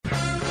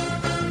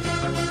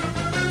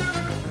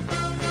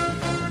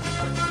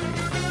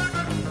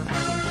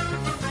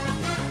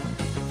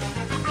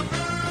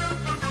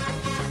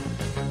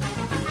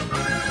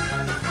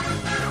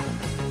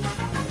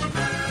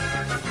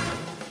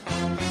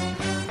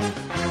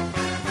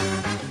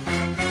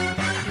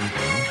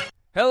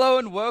Hello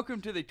and welcome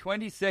to the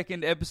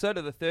 22nd episode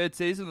of the third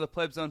season of the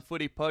Plebs on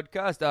Footy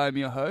podcast. I'm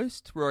your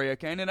host, Rory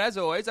O'Kane, and as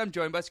always, I'm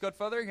joined by Scott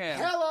Fotheringham.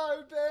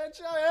 Hello,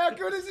 Banjo. How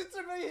good is it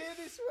to be here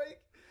this week?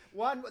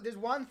 There's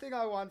one thing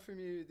I want from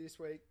you this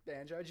week,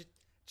 Banjo.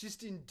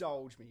 Just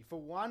indulge me.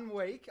 For 1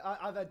 week,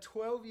 I've had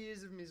 12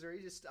 years of misery.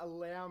 Just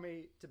allow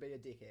me to be a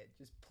dickhead.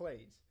 Just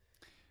please.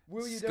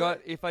 Will you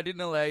Scott, do it? if I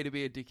didn't allow you to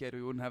be a dickhead,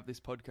 we wouldn't have this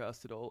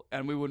podcast at all,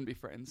 and we wouldn't be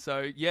friends.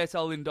 So, yes,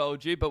 I'll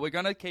indulge you, but we're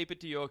going to keep it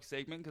to your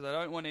segment because I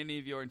don't want any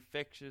of your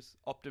infectious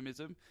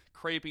optimism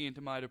creeping into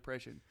my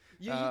depression.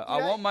 I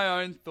want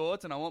my own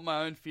thoughts and I want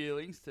my own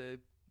feelings to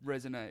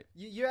resonate.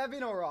 You have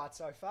been all right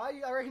so far.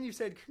 I reckon you've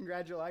said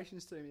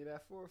congratulations to me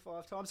about 4 or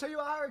 5 times. So you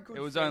are a good friend.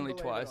 It was only believe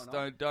it twice. or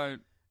not.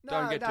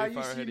 Don't get too far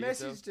ahead of you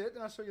yourself. messaged it,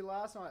 and I saw you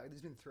last night.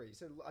 There's been 3.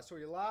 So I saw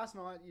you last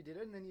night, you did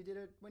it, and then you did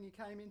it when you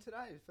came in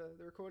today for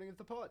the recording of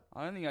the pod.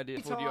 I don't think I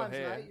did. Many Ruffled your times,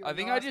 hair. mate. You're I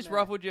think a I nice just man.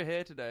 ruffled your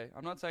hair today.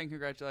 I'm not saying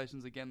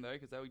congratulations again, though,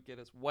 because that would get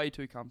us way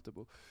too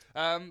comfortable.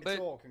 It's But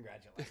all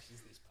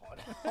congratulations, this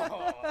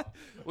pod.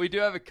 we do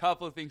have a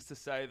couple of things to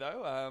say,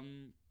 though.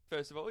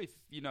 First of all, if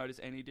you notice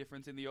any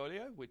difference in the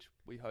audio, which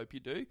we hope you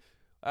do,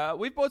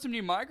 we've bought some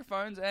new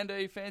microphones and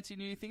a fancy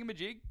new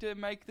thingamajig to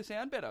make the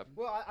sound better.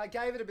 Well, I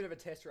gave it a bit of a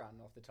test run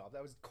off the top.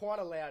 That was quite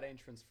a loud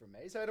entrance from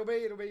me, so it'll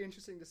be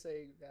interesting to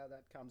see how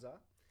that comes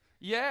up.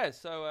 Yeah,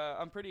 so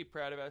I'm pretty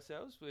proud of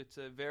ourselves. It's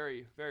a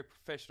very, very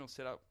professional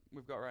setup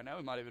we've got right now.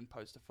 We might even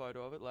post a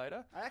photo of it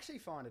later. I actually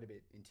find it a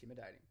bit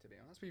intimidating, to be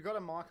honest. We've got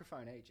a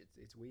microphone each.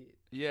 It's weird.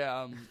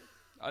 Yeah,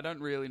 I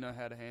don't really know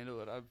how to handle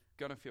it. I'm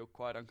going to feel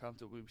quite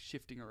uncomfortable with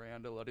shifting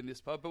around a lot in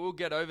this pod, but we'll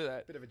get over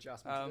that. Bit of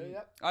adjustment to do,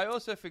 yep. I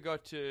also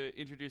forgot to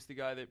introduce the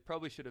guy that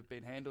probably should have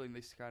been handling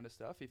this kind of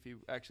stuff if he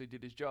actually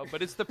did his job,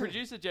 but it's the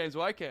producer, James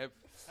Wycamp.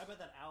 How about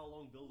that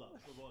hour-long build-up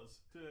it was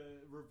to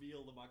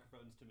reveal the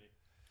microphones to me?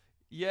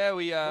 Yeah,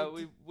 we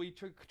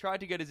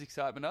tried to get his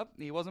excitement up.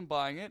 He wasn't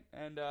buying it,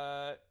 and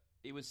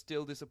he was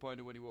still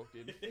disappointed when he walked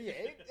in.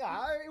 It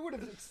would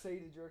have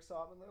exceeded your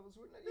excitement levels,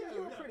 wouldn't it?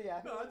 You were pretty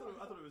happy. No, I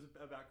thought it was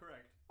about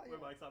correct where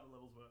my excitement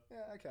levels were.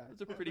 Yeah, okay. It's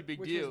a pretty big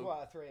Which deal. is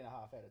what, a 3.5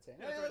 out of 10.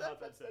 Yeah, 3.5 out of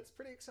 10. That's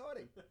pretty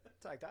exciting.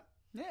 Take that.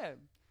 Yeah.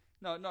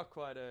 No, not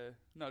quite as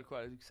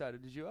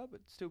excited as you are, but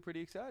still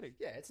pretty exciting.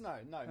 Yeah, it's no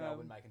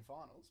Melbourne making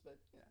finals, but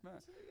No.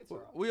 it's all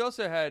right. We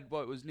also had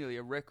what was nearly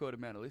a record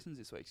amount of listens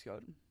this week,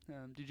 Scott.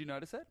 Did you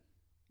notice that?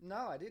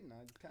 No, I didn't.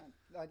 I can't.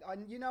 I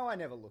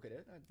never look at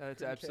it. That's couldn't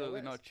care absolutely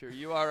less. not true.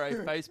 You are a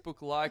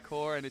Facebook like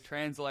whore, and it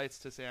translates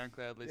to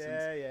SoundCloud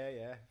listens.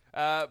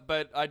 Yeah.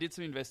 But I did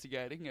some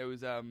investigating. It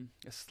was a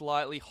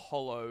slightly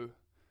hollow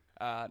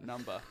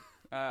number.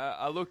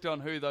 I looked on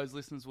who those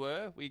listeners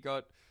were. We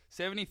got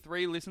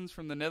 73 listens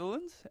from the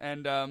Netherlands,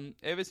 and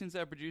ever since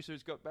our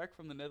producers got back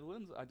from the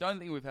Netherlands, I don't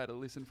think we've had a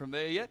listen from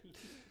there yet.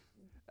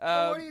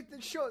 What do you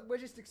think? Sure, we're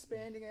just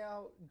expanding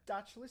our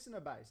Dutch listener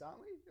base, aren't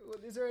we?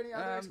 Is there any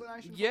other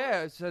explanation?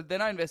 Yeah, so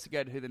then I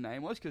investigated who the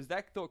name was because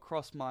that thought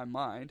crossed my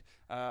mind.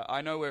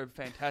 I know we're a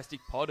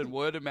fantastic pod and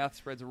word of mouth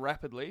spreads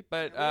rapidly,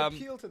 but We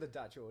appeal to the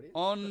Dutch audience.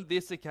 on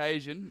this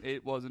occasion,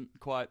 it wasn't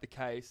quite the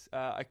case.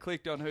 I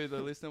clicked on who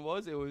the listener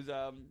was. It was,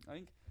 I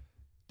think,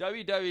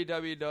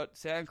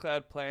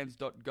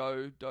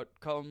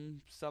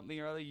 www.soundcloudplans.go.com something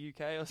or other,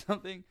 UK or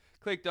something.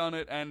 Clicked on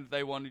it and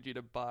they wanted you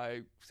to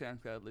buy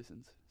SoundCloud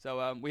listens.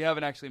 So we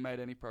haven't actually made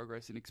any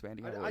progress in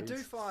expanding our I do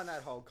audience. find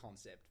that whole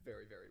concept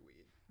very, very weird.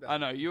 I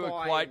know, you were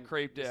Buying quite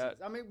creeped listeners.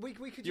 out. I mean, we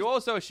could You just...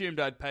 also assumed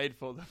I'd paid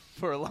for them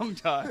for a long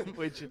time,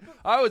 which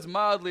I was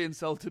mildly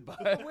insulted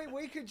by.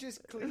 we could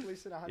just click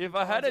listen 100 If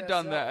I had times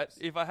done ourselves.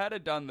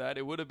 that,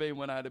 it would have been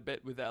when I had a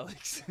bet with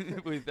Alex,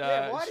 with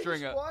Why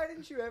Stringer. Why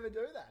didn't you ever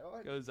do that?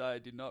 Because I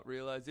did not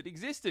realise it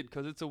existed,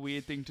 because it's a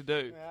weird thing to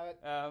do.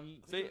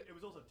 See, It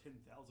was also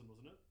 10,000,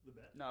 wasn't it? The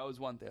bet. no, it was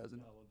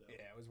 1,000. Oh, 1,000. Yeah,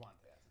 it was 1,000.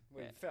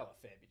 We Yeah. fell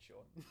a fair bit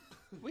short.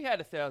 We had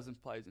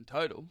 1,000 plays in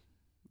total.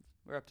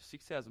 We're up to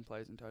 6,000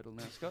 plays in total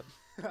now, Scott.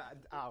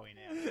 Are we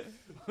now?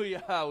 We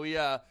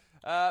are.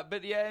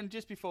 But yeah, and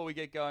just before we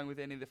get going with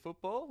any of the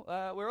football,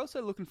 we're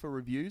also looking for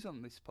reviews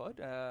on this pod.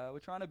 We're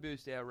trying to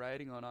boost our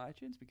rating on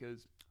iTunes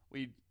because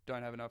we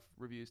don't have enough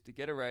reviews to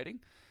get a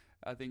rating.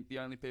 I think the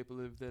only people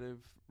that have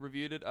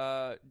reviewed it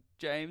are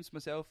James,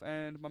 myself,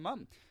 and my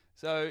mum.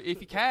 So if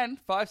you can,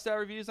 5-star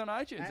reviews on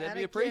iTunes, that'd And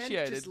be again,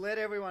 appreciated. Just let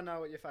everyone know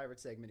what your favourite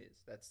segment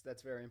is.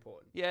 That's very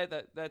important. Yeah,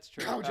 that's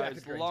true. Gold jacket,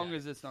 as green long jacket.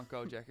 as it's not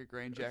gold jacket,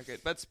 green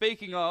jacket. But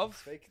speaking of,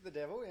 Speak of the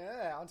devil,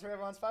 yeah, onto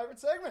everyone's favourite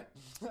segment.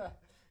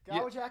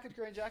 Gold jacket,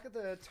 green jacket.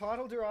 The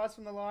title derives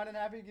from the line in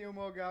Happy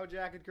Gilmore, gold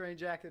jacket, green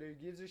jacket, who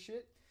gives a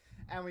shit?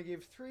 And we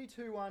give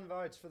 3-2-1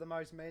 votes for the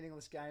most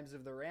meaningless games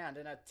of the round.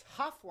 And a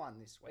tough one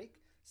this week.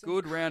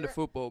 good round of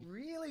football.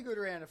 Really good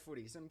round of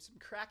footy. Some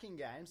cracking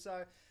games.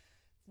 So,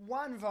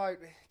 one vote.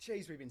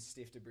 Geez, we've been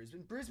stiff to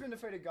Brisbane. Brisbane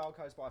defeated Gold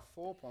Coast by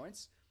 4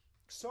 points.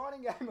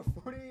 Exciting game of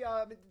footy.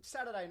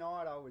 Saturday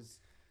night, I was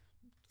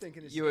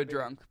thinking this You was were gonna be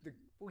drunk.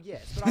 well,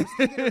 yes, but I was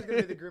thinking it was going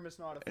to be the grimmest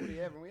night of footy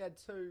ever. And we had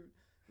two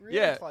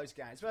really close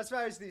games. But I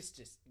suppose this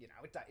just, it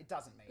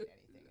doesn't mean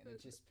anything. And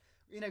it just,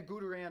 in a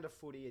good round of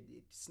footy, it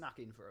snuck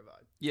in for a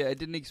vote. Yeah, I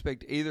didn't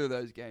expect either of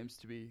those games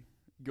to be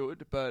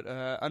good, but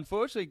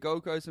unfortunately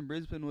Gold Coast and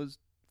Brisbane was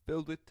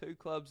filled with two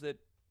clubs that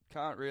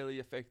can't really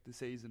affect the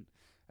season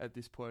at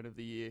this point of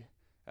the year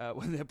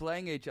when they're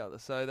playing each other.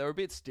 So they were a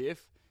bit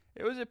stiff.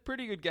 It was a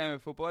pretty good game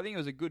of football. I think it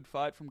was a good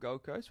fight from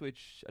Gold Coast,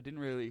 which I didn't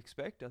really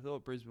expect. I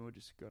thought Brisbane were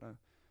just going to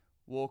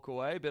walk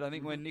away, but I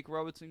think when Nick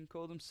Robertson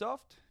called them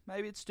soft,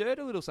 maybe it stirred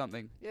a little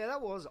something. Yeah,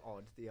 that was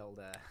odd, the old...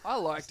 I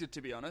liked it,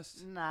 to be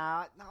honest.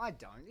 Nah, no, I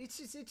don't. It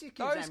just gives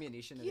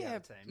ammunition to the other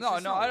team. No,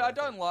 I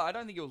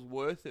don't think it was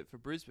worth it for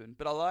Brisbane,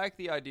 but I like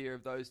the idea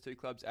of those two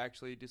clubs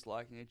actually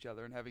disliking each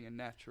other and having a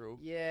natural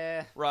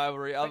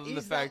rivalry, other than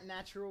the fact... Is that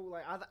natural,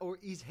 or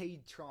is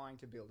he trying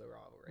to build a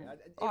rivalry?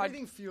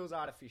 Everything feels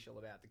artificial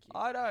about the kids.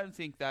 I don't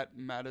think that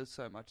matters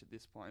so much at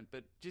this point,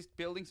 but just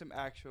building some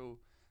actual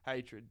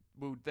hatred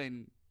will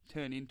then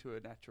turn into a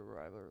natural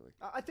rivalry.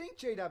 I think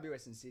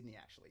GWS and Sydney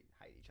actually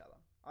hate each other.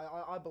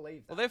 I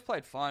believe that. Well, they've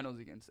played finals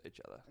against each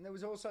other. And there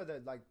was also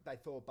they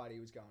thought Buddy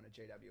was going to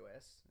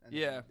GWS. And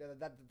yeah.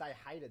 They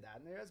hated that.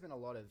 And there has been a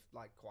lot of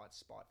quite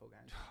spiteful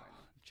games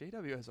between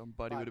them. GWS on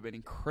Buddy would have been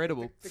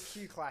incredible. The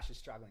Q Clash is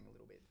struggling a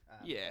little bit.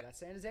 That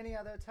Sanders. Any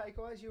other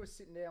takeaways? You were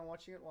sitting down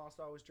watching it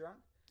whilst I was drunk?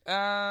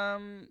 No,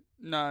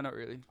 not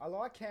really. I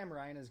like Cam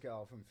Rayner's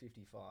goal from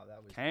 55.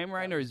 Cam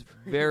Rayner is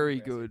very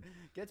impressive.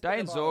 good.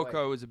 Dane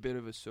Zorko was a bit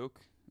of a sook.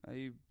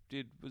 He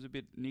was a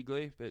bit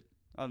niggly, but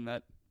other than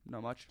that,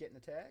 not much. Getting the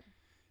tag?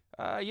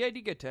 Yeah, he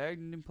did get tagged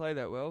and didn't play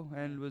that well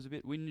and was a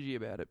bit whingy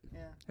about it. Yeah.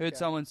 Heard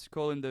someone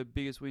call him the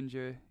biggest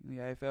whinger in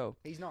the AFL.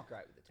 He's not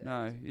great with the tag.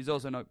 No, he's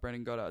also not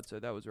Brendan Goddard, so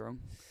that was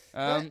wrong.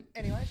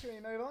 Anyway, shall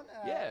we move on?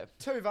 Yeah.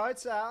 2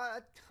 votes.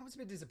 I was a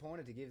bit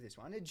disappointed to give this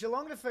one.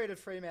 Geelong defeated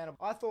Fremantle.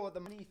 I thought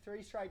the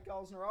 3 straight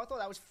goals in a row. I thought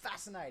that was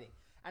fascinating.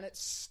 And it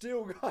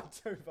still got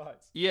 2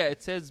 votes. Yeah,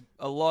 it says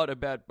a lot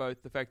about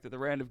both the fact that the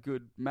round of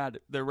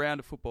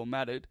football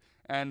mattered,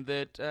 and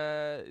that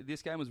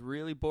this game was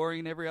really boring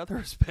in every other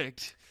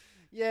respect.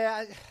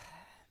 Yeah,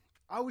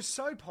 I was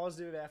so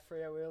positive about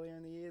Freo earlier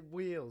in the year.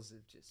 Wheels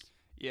have just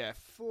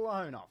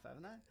flown off,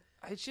 haven't they?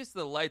 It's just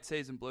the late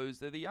season Blues.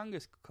 They're the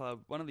youngest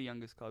club, one of the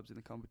youngest clubs in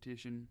the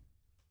competition.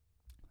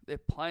 They're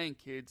playing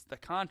kids. They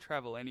can't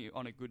travel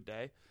on a good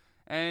day,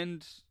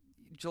 and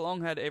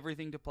Geelong had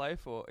everything to play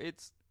for.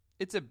 It's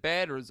a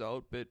bad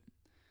result, but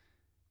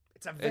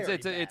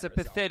it's a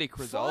pathetic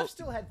result. Five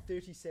still had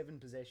 37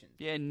 possessions.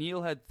 Yeah,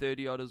 Neil had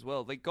 30 odd as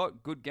well. They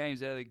got good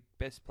games out of the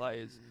best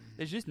players.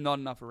 There's just not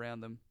enough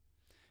around them.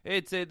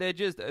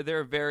 They're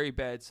a very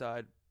bad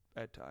side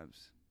at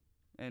times,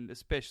 and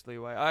especially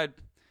away.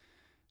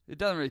 It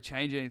doesn't really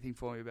change anything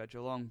for me about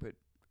Geelong, but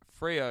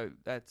Freo,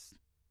 that's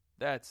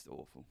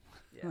awful.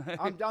 Yeah,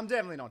 I'm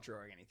definitely not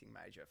drawing anything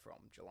major from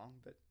Geelong,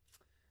 but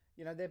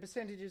their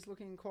percentage is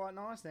looking quite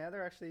nice now.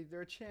 They're a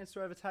chance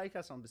to overtake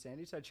us on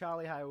percentage, so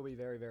Charlie Hay will be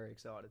very, very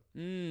excited.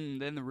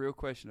 Then the real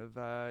question of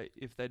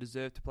if they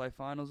deserve to play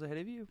finals ahead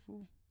of you,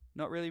 will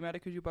not really matter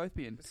because you'll both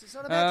be in. It's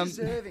not about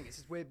deserving. It's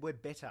just we're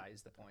better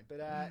is the point. But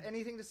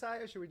anything to say,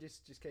 or should we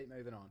just keep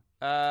moving on?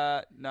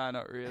 No,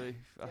 not really.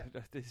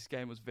 This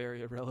game was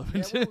very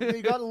irrelevant. Yeah,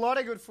 we got a lot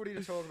of good footy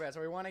to talk about, so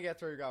we want to get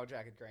through Gold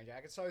Jacket, Green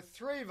Jacket. So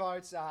 3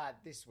 votes.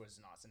 This was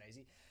nice and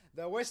easy.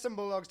 The Western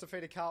Bulldogs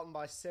defeated Carlton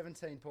by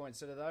 17 points.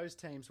 So to those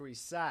teams we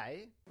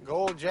say...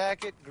 Gold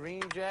Jacket,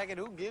 Green Jacket,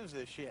 who gives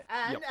a shit?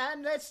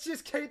 And let's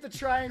just keep the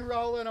train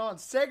rolling on.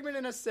 Segment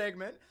in a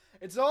segment.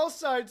 It's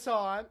also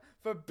time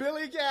for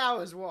Billy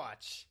Gowers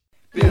Watch.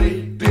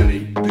 Billy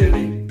Gowers.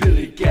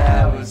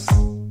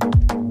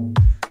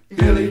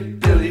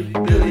 Billy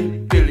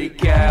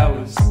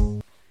Gowers.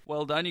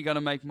 Well done. You're going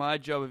to make my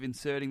job of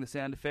inserting the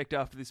sound effect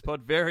after this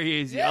pod very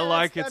easy. Yeah, I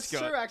like it, Scott.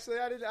 Scott. That's true,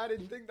 actually. I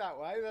didn't think that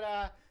way,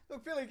 but...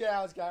 Look, Billy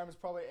Gowers' game was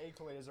probably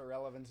equally as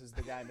irrelevant as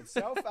the game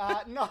itself.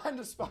 9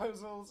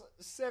 disposals,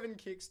 7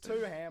 kicks,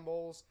 2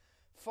 handballs,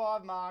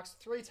 5 marks,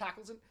 3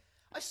 tackles. And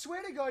I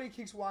swear to God, he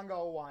kicks 1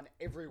 goal 1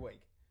 every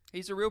week.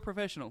 He's a real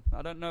professional.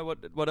 I don't know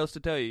what else to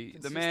tell you.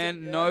 The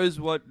man yeah. knows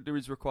what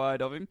is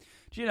required of him.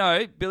 Do you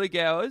know, Billy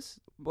Gowers,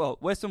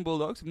 Western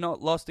Bulldogs have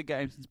not lost a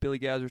game since Billy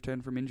Gowers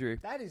returned from injury.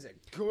 That is a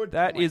good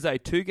That point. is a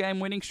 2-game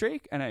winning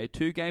streak and a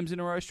 2 games in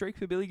a row streak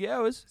for Billy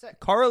Gowers. So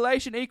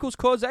correlation equals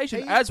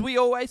causation, as we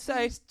always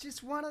say. He's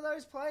just one of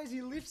those players.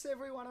 He lifts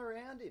everyone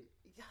around him.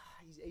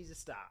 He's a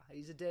star.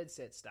 He's a dead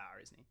set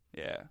star, isn't he?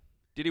 Yeah.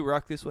 Did he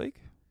ruck this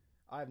week?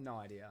 I have no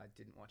idea. I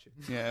didn't watch it.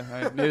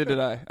 Yeah, neither did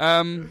I.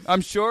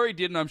 I'm sure he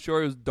did, and I'm sure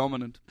he was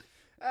dominant.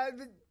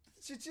 But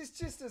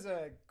just as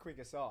a quick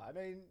aside,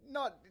 I mean,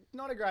 not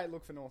a great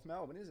look for North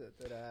Melbourne, is it?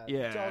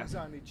 That Dogs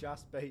only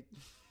just beat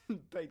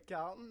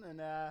Carlton, and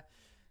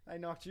they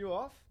knocked you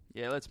off.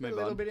 Yeah, let's move on.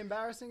 A little bit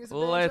embarrassing, isn't it?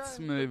 Let's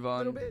move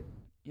on. A little bit.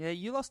 Yeah,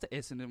 you lost to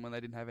Essendon when they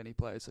didn't have any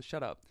players, so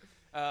shut up.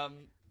 That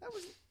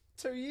was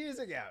 2 years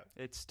ago.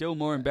 It's still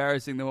more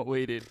embarrassing than what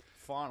we did.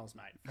 Finals,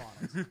 mate.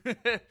 Finals.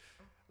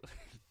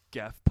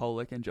 Gaff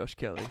Pollock and Josh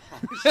Kelly.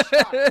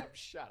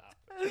 Shut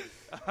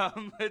up.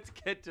 Let's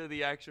get to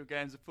the actual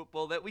games of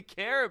football that we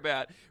care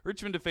about.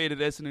 Richmond defeated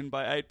Essendon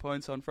by 8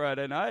 points on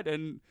Friday night,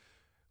 and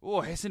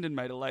Essendon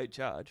made a late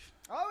charge.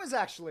 I was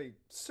actually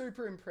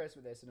super impressed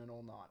with Essendon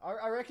all night.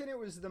 I reckon it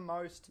was the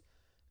most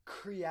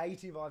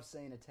creative I've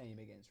seen a team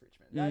against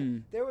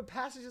Richmond. There were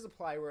passages of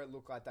play where it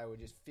looked like they were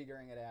just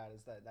figuring it out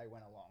as they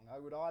went along.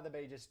 It would either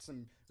be just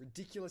some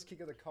ridiculous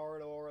kick of the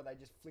corridor, or they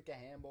just flick a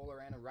handball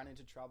around and run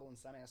into trouble and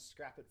somehow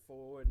scrap it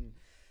forward. And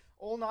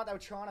all night they were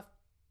trying to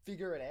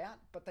figure it out,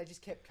 but they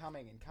just kept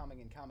coming and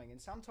coming and coming.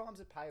 And sometimes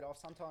it paid off,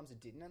 sometimes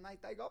it didn't. And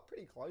they got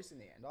pretty close in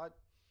the end.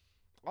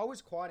 I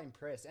was quite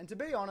impressed. And to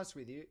be honest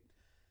with you,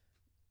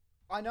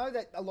 I know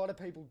that a lot of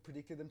people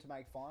predicted them to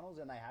make finals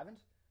and they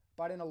haven't.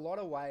 But in a lot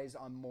of ways,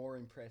 I'm more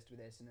impressed with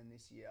Essendon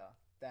this year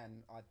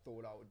than I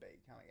thought I would be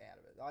coming out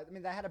of it. I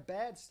mean, they had a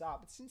bad start,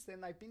 but since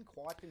then they've been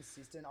quite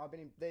consistent.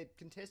 Their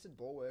contested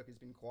ball work has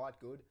been quite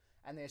good,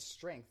 and their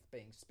strength,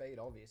 being speed,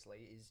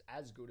 obviously, is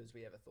as good as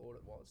we ever thought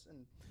it was.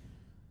 And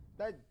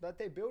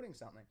they're building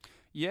something.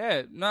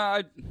 Yeah,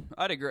 no,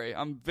 I'd agree.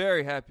 I'm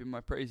very happy with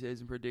my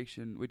preseason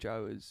prediction, which I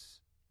was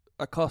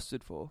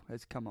accosted for,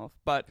 has come off.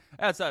 But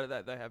outside of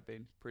that, they have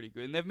been pretty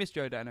good, and they've missed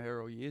Joe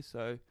Danaher all year,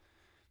 so.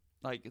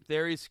 Like,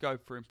 there is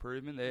scope for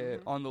improvement. They're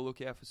on the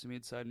lookout for some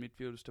inside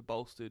midfielders to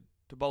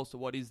bolster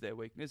what is their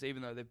weakness,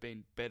 even though they've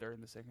been better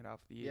in the second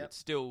half of the year. Yep. It's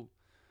still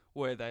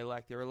where they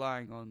lack. They're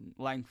relying on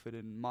Langford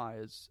and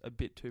Myers a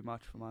bit too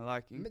much for my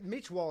liking.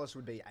 Mitch Wallace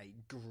would be a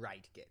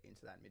great get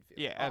into that midfield.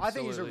 Yeah, absolutely. I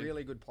think he's a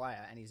really good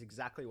player, and he's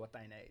exactly what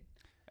they need.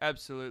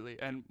 Absolutely.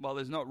 And while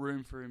there's not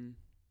room for him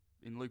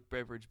in Luke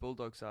Beveridge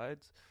Bulldog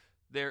sides,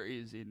 there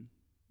is in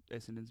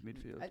Essendon's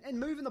midfield. And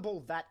moving the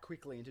ball that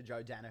quickly into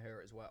Joe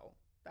Danaher as well.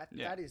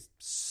 That is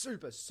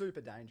super, super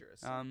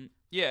dangerous.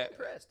 Yeah,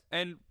 impressed.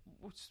 And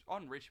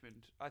on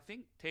Richmond, I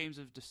think teams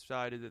have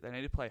decided that they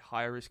need to play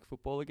high-risk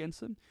football against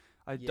them.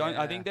 I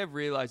think they've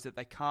realised that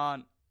they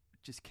can't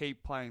just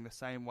keep playing the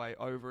same way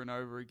over and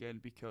over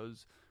again,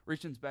 because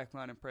Richmond's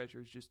backline and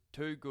pressure is just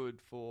too good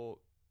for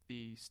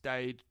the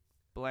staid,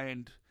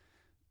 bland,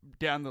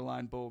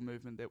 down-the-line ball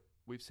movement that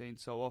we've seen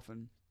so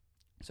often.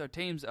 So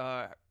teams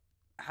are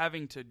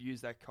having to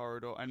use that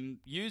corridor and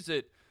use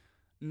it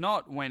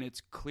not when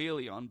it's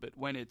clearly on, but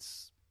when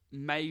it's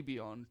maybe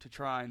on, to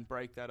try and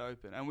break that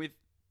open. And with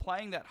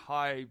playing that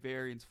high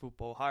variance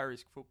football, high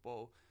risk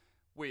football,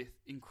 with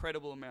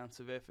incredible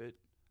amounts of effort,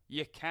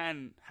 you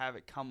can have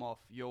it come off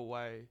your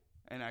way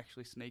and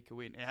actually sneak a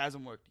win. It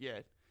hasn't worked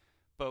yet,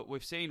 but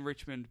we've seen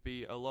Richmond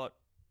be a lot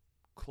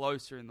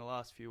closer in the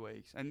last few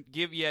weeks. And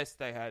yes,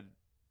 they had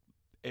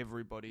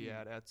everybody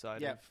out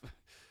outside of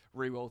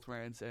Rewalt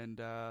Rance and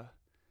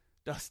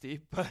Dusty,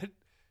 but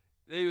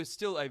it was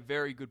still a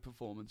very good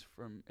performance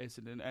from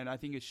Essendon, and I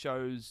think it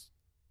shows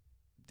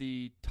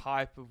the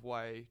type of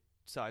way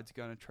sides are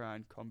going to try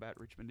and combat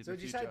Richmond in the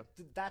future. So did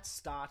you say that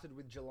started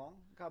with Geelong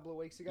a couple of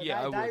weeks ago?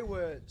 Yeah, they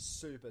were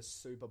super,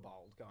 super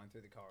bold going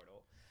through the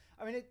corridor.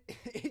 I mean,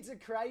 it's a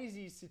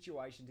crazy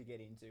situation to get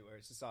into, where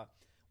it's just like,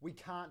 we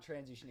can't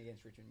transition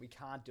against Richmond. We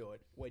can't do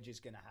it. We're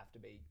just going to have to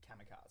be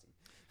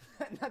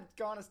kamikaze. And that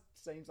kind of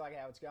seems like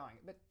how it's going.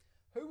 But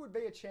who would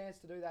be a chance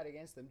to do that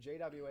against them?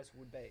 GWS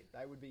would be.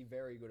 They would be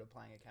very good at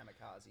playing a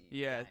kamikaze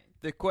game.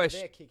 The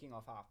question, they're kicking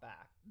off half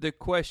back. The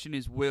question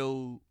is,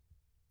 will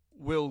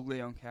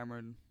Leon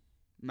Cameron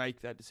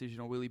make that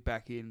decision, or will he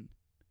back in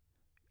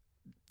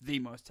the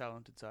most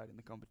talented side in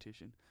the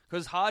competition?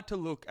 Because it's hard to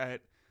look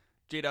at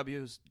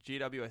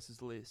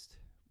GWS's list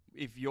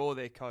if you're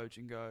their coach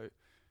and go,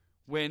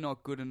 we're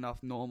not good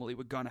enough normally,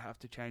 we're going to have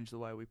to change the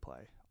way we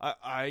play.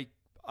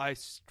 I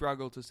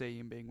struggle to see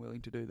him being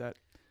willing to do that.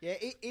 Yeah,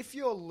 if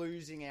you're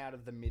losing out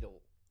of the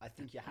middle, I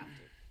think you have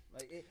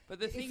to. But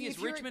the thing is,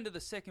 Richmond are the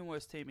second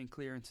worst team in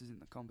clearances in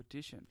the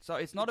competition. So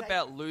it's not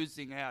about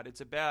losing out.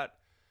 It's about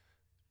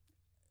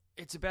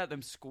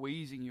them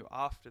squeezing you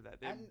after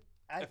that. They're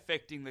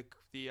affecting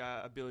the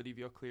ability of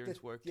your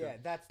clearance work to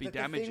be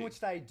damaging. The thing which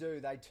they do,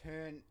 they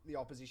turn the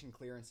opposition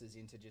clearances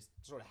into just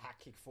sort of hack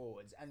kick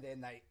forwards, and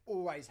then they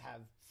always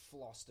have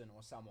Floston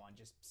or someone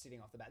just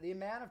sitting off the bat. The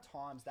amount of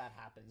times that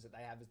happens, that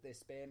they have their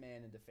spare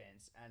man in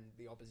defence and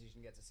the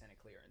opposition gets a centre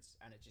clearance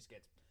and it just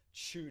gets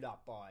chewed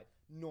up by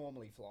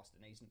normally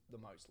Floston. He's the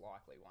most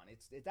likely one.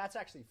 That's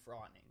actually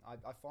frightening.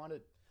 I find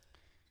it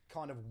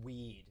kind of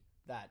weird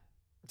that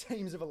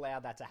teams have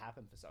allowed that to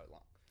happen for so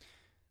long.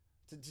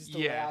 To just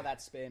allow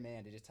that spare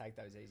man to just take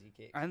those easy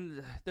kicks.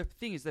 And the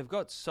thing is, they've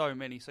got so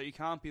many, so you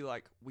can't be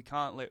like, we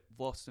can't let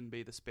Vlosten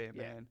be the spare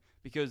man,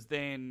 because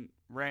then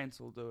Rance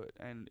will do it.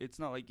 And it's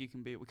not like we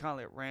can't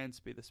let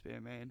Rance be the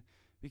spare man,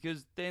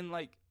 because then,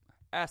 like,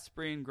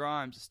 Asprey and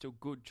Grimes are still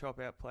good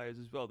chop-out players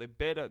as well. They're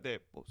better, they're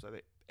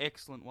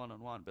excellent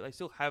one-on-one, but they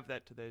still have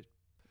that to their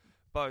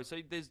bow. So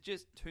there's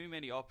just too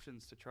many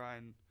options to try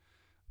and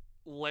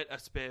let a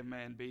spare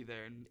man be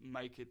there and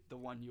make it the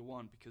one you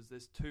want, because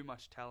there's too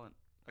much talent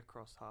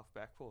across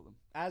half-back for them.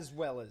 As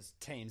well as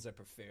teams are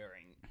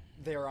preferring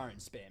their own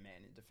spare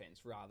man in defence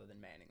rather than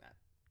manning that.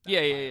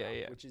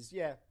 Yeah. Which is,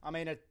 I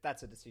mean,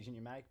 that's a decision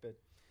you make, but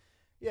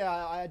yeah,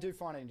 I do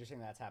find it interesting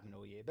that's happened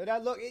all year.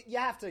 But look, you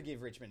have to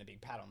give Richmond a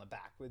big pat on the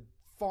back.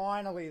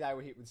 Finally, they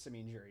were hit with some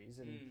injuries,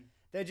 and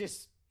they're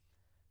just...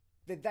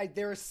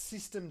 they're a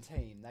system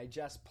team. They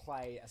just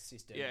play a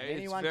system. Yeah, And it's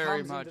anyone very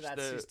comes much into that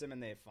the- system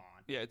and they're fine.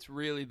 Yeah, it's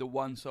really the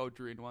one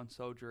soldier in, one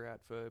soldier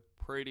out for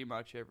pretty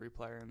much every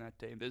player in that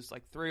team. There's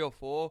like 3 or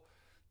 4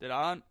 that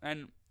aren't,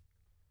 and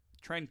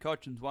Trent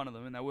Cotchin's one of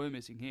them, and they were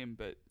missing him,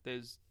 but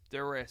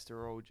the rest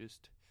are all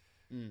just,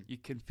 you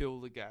can fill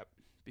the gap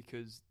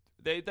because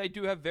they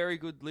do have very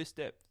good list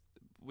depth,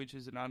 which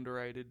is an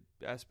underrated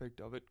aspect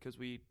of it because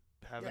we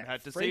haven't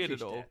had to see it at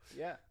freakish all. depth,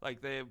 Yeah.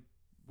 Like they're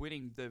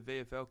winning the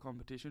VFL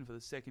competition for the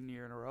second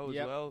year in a row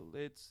Yep. as well.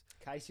 It's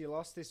Casey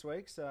lost this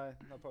week, so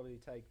they'll probably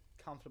take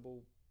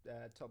comfortable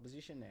top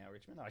position now,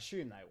 Richmond. I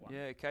assume they won.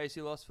 yeah,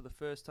 Casey lost for the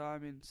first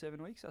time in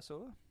 7 weeks. I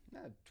saw. No,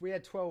 we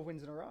had 12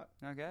 wins in a row.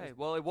 Okay,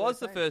 well it was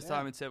the 13, first yeah.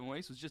 time in 7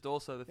 weeks. It was just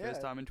also the first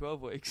Yeah. time in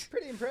 12 weeks.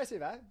 Pretty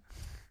impressive, eh?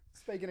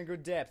 Speaking of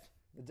good depth,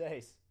 the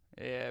D's.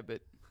 Yeah,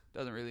 but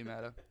doesn't really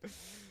matter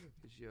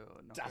because you're not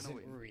going to Doesn't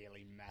win.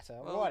 really matter.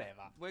 Well,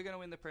 Whatever. We're going to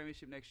win the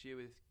premiership next year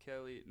with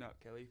Kelly. Not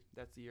Kelly.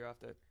 That's the year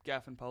after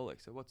Gaff and Pollock.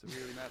 So what's it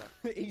really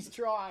matter? He's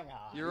trying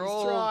hard. You're He's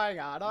all- trying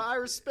hard. I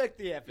respect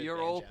the effort.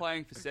 You're all Benja.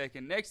 playing for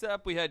second. Next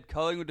up, we had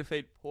Collingwood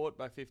defeat Port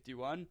by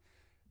 51.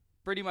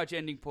 Pretty much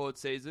ending Port's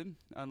season,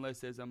 unless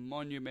there's a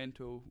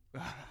monumental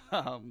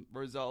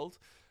result.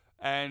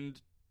 And,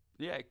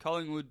 yeah,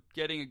 Collingwood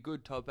getting a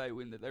good top 8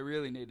 win that they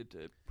really needed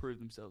to prove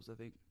themselves, I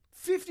think.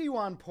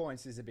 51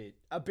 points is a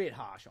bit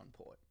harsh on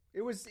Port.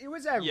 It was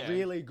a Yeah.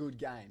 really good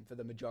game for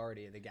the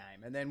majority of the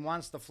game, and then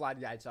once the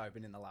floodgates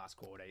opened in the last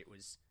quarter, it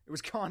was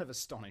kind of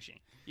astonishing.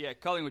 Yeah,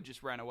 Collingwood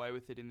just ran away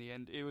with it in the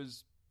end. It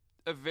was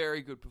a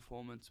very good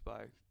performance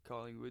by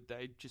Collingwood.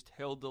 They just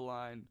held the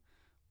line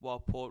while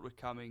Port were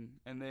coming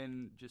and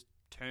then just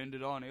turned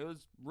it on. It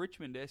was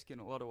Richmond-esque in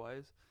a lot of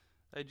ways.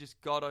 They just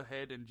got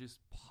ahead and just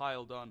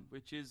piled on,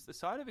 which is the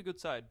sign of a good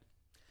side.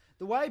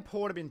 The way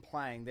Port have been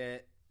playing,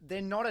 they're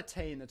not a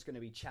team that's going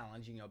to be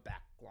challenging your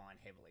back line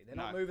heavily. They're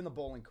not No. moving the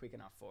ball in quick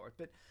enough for it.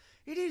 But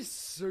it is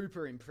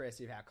super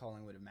impressive how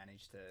Collingwood have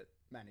managed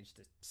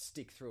to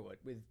stick through it.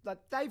 With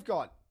like they've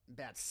got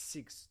about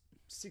six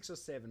or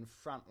seven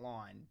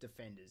frontline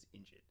defenders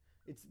injured.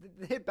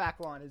 Their back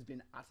line has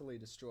been utterly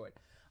destroyed.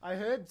 I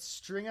heard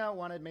Stringer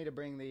wanted me to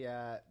bring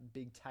the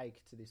big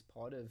take to this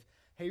pod of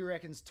he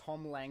reckons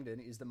Tom Langdon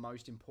is the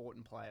most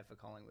important player for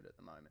Collingwood at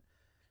the moment.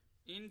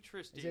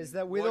 Interesting. He says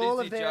that with What all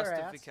is of the their outs-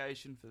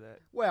 justification for that?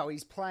 Well,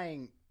 he's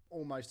playing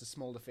almost a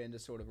small defender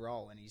sort of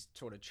role, and he's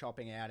sort of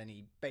chopping out, and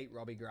he beat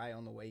Robbie Gray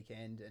on the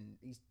weekend, and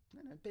he's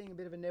being a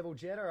bit of a Neville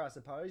Jeter, I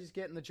suppose. He's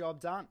getting the job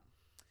done.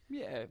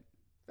 Yeah,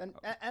 An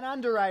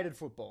underrated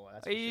footballer,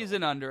 that's for he is sure.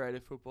 an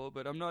underrated footballer,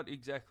 but I'm not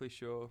exactly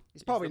sure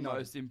He's probably the not.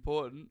 most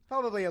important.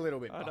 Probably a little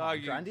bit I'd behind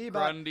argue Grundy, but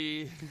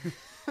Grundy,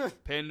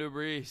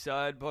 Pendlebury,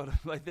 side bottom,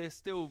 like they're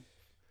still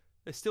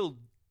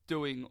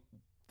doing.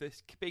 They're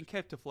being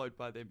kept afloat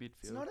by their midfield.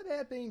 it's not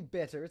about being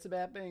better, it's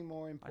about being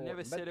more I important. never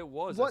But said it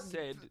was. what- I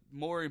said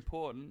more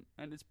important,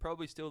 and it's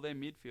probably still their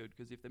midfield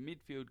because if the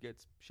midfield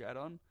gets shat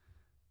on,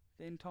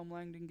 then Tom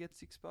Langdon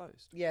gets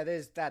exposed. Yeah,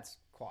 that's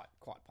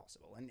quite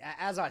possible. And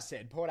as I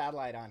said, Port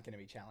Adelaide aren't going to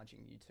be challenging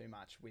you too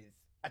much with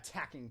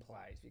attacking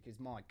plays because,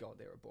 my God,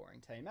 they're a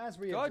boring team. As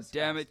we have God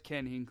damn discussed. it,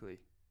 Ken Hinkley.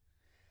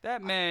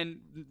 That man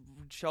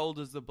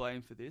shoulders the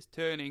blame for this,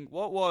 turning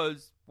what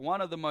was one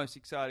of the most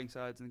exciting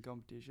sides in the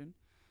competition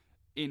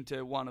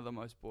into one of the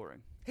most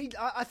boring.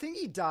 I think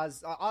he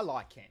does. I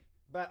like Ken,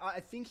 but I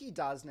think he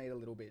does need a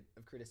little bit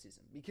of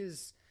criticism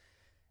because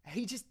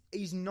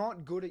he's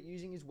not good at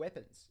using his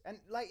weapons. And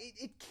like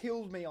it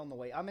killed me on the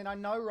week. I mean, I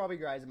know Robbie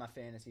Gray's in my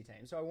fantasy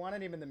team, so I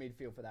wanted him in the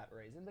midfield for that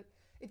reason. But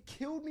it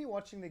killed me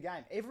watching the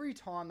game. Every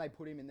time they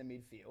put him in the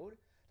midfield,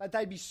 like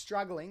they'd be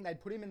struggling, they'd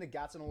put him in the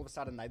guts, and all of a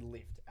sudden they'd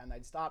lift and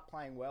they'd start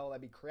playing well.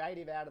 They'd be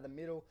creative out of the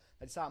middle.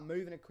 They'd start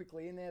moving it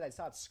quickly in there. They'd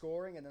start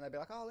scoring, and then they'd be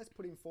like, "Oh, let's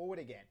put him forward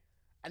again."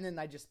 And then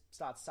they just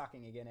start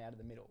sucking again out of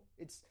the middle.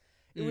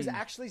 It was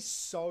actually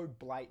so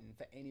blatant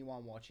for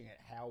anyone watching it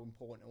how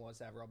important it was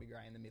to have Robbie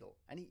Gray in the middle,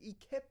 and he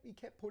kept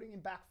putting him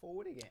back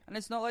forward again. And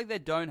it's not like they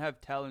don't have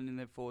talent in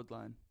their forward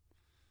line.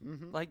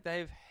 Mm-hmm. Like they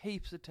have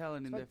heaps of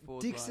talent in their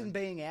forward Dixon line.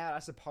 being out, I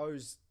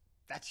suppose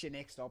that's your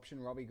next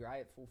option. Robbie Gray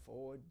at full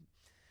forward.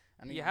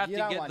 I mean, You have to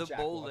don't get want the Jack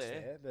ball Ross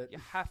there. but You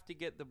have to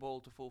get the ball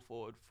to full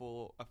forward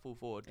for a full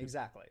forward to,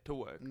 exactly. to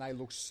work. And they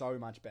look so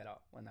much better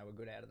when they were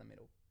good out of the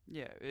middle.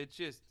 Yeah, it's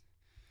just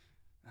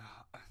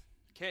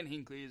Ken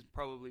Hinkley is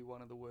probably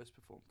one of the worst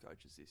performed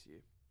coaches this year.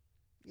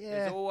 Yeah,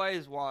 There's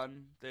always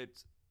one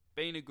that's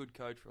been a good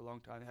coach for a long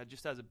time,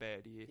 just has a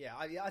bad year. yeah.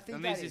 I think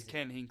And that this is it.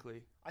 Ken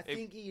Hinkley. I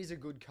think he is a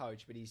good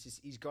coach, but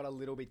he's got a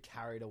little bit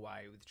carried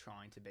away with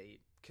trying to be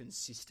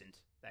consistent.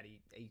 That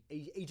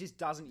he just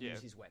doesn't Yeah.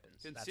 use his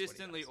weapons. That's what he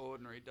Consistently does.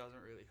 ordinary doesn't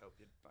really help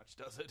you much,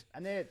 does it?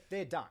 And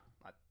they're done.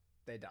 Like,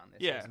 they're done. Their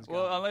Yeah, season's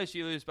well, gone. unless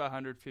you lose by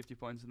 150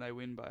 points and they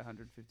win by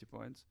 150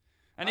 points.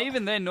 And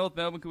even then, North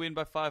Melbourne could win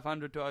by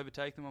 500 to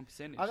overtake them on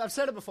percentage. I've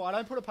said it before. I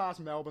don't put it past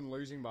Melbourne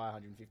losing by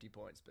 150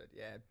 points, but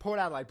yeah, Port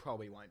Adelaide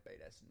probably won't beat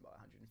Essendon by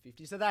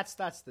 150. So that's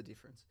the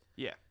difference.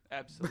 Yeah,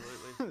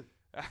 absolutely.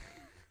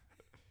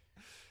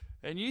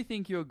 And you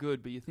think you're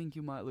good, but you think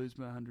you might lose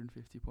by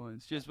 150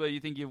 points. Just where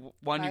you think you've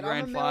won your Mate, I'm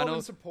grand a Melbourne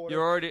final. supporter.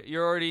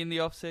 You're already in the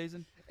off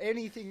season.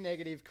 Anything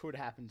negative could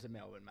happen to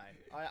Melbourne,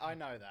 mate. I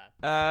know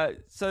that.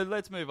 So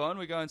let's move on.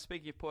 We're going,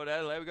 speaking of Port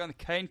Adelaide, we're going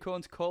to Kane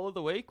Corn's Call of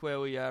the Week, where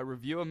we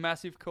review a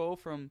massive call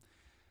from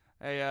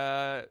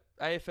a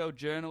AFL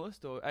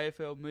journalist or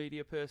AFL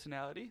media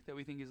personality that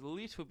we think is a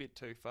little bit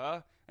too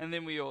far. And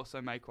then we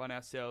also make one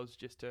ourselves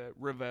just to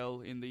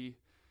revel in the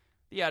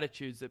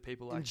attitudes that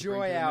people like to bring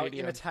Enjoy to the our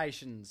media.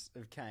 imitations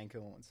of Kane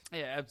Corns.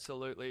 Yeah,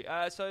 absolutely.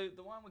 So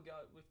the one we've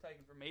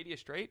taken from Media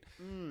Street,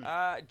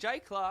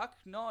 Jay Clark,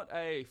 not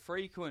a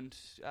frequent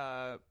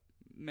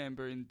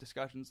member in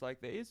discussions like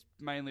these,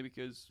 mainly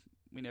because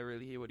we never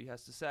really hear what he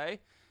has to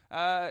say.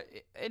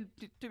 And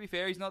to be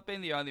fair, he's not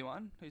been the only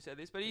one who said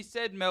this, but he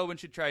said Melbourne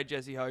should trade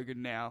Jesse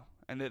Hogan now,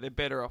 and that they're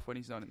better off when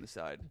he's not in the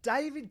side.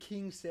 David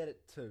King said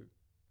it too.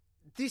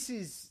 This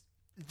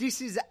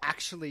is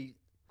actually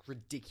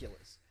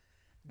ridiculous.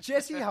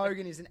 Jesse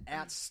Hogan is an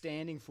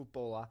outstanding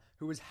footballer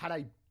who has had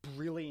a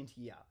brilliant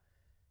year.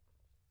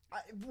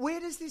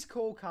 Where does this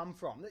call come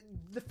from?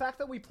 The fact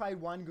that we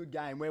played one good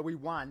game where we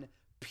won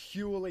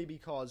purely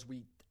because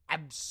we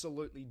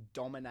absolutely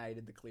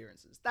dominated the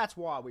clearances. That's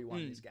why we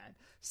won this game.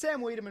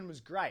 Sam Wiedemann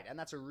was great, and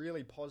that's a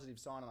really positive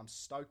sign, and I'm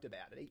stoked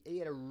about it. He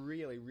had a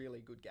really, really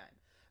good game.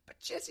 But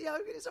Jesse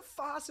Hogan is a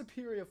far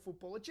superior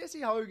footballer.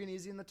 Jesse Hogan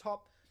is in the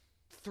top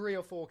 3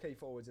 or 4 key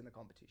forwards in the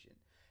competition.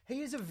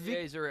 He is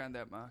He's around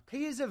that mark.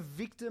 He is a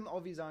victim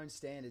of his own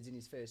standards in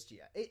his first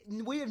year.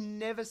 We have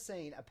never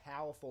seen a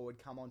power forward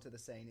come onto the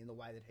scene in the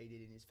way that he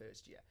did in his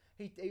first year.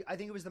 I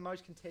think it was the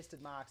most contested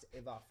marks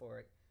ever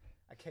for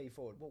a key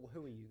forward. Well,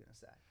 who are you going to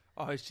say?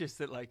 Oh, it's just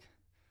that, like,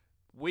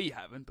 we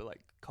haven't, but,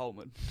 like,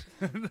 Coleman.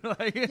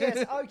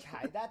 Yes,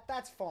 okay,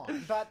 that's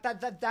fine. But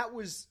that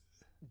was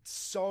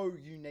so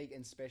unique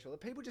and special that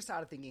people just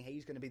started thinking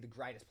he's going to be the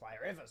greatest player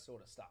ever,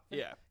 sort of stuff. And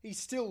Yeah. he's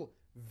still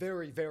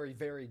very, very,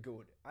 very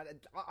good. I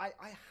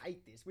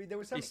hate this.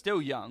 He's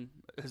still young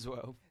as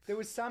well. There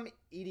was some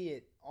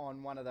idiot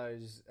on one of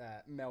those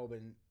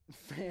Melbourne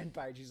fan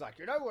pages. He's like,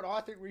 you know what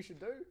I think we should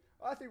do?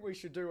 I think we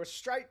should do a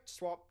straight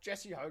swap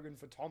Jesse Hogan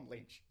for Tom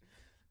Lynch.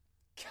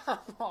 Come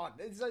on.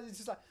 It's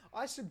just like,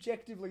 I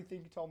subjectively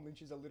think Tom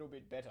Lynch is a little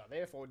bit better.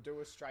 Therefore, do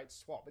a straight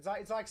swap.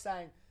 It's like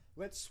saying,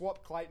 let's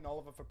swap Clayton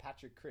Oliver for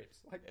Patrick Cripps.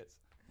 Like, Yes.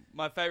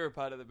 My favourite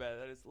part of the bet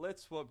is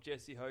let's swap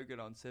Jesse Hogan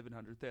on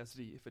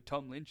 700,000 a year for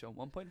Tom Lynch on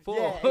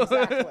 1.4.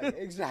 yeah,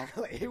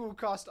 exactly. It will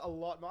cost a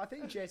lot more. I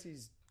think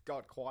Jesse's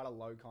got quite a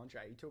low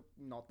contract. He took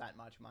not that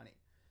much money.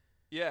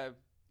 Yeah,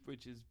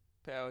 which is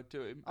power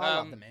to him. I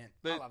love the man.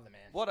 but I love the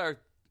man.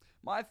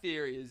 My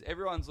theory is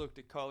everyone's looked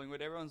at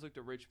Collingwood, everyone's looked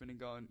at Richmond and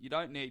gone, you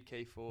don't need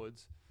key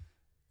forwards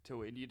to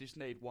win. You just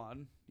need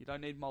one. You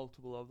don't need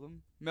multiple of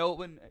them.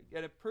 Melbourne,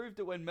 and it proved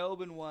it when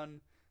Melbourne won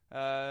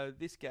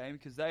this game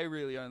because they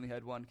really only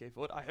had one key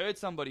forward. I heard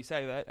somebody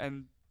say that,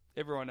 and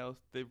everyone else,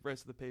 the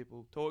rest of the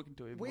people talking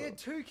to him, We had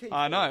 2 key forwards.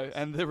 I know,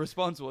 and the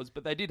response was,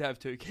 but they did have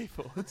 2 key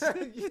forwards.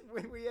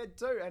 we had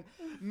 2. And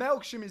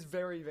Melksham is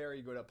very,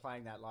 very good at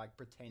playing that like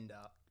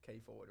pretender key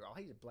forward role.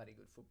 He's a bloody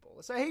good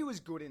footballer. So he was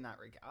good in that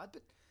regard.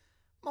 But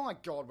my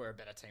God, we're a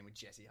better team with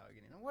Jesse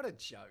Hogan in it. What a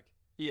joke.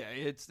 Yeah,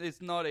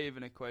 it's not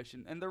even a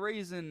question. And the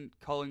reason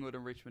Collingwood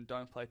and Richmond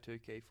don't play 2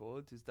 key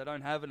forwards is they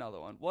don't have another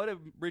one. What are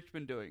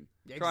Richmond doing?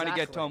 Yeah, Trying to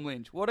get exactly. Tom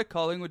Lynch. What are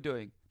Collingwood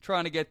doing?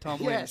 Trying to get Tom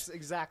Yes, Lynch.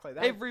 exactly.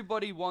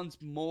 Everybody wants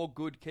more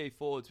good key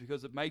forwards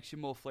because it makes you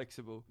more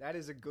flexible. That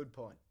is a good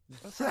point.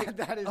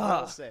 That is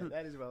well said.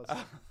 That is well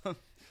said.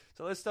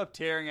 So let's stop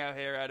tearing our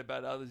hair out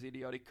about others'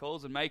 idiotic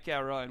calls and make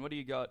our own. What do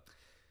you got?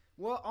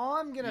 Well,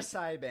 I'm going to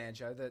say,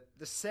 Banjo, that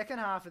the second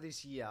half of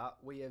this year,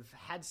 we have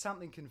had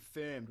something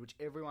confirmed, which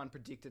everyone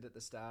predicted at the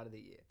start of the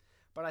year.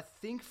 But I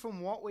think from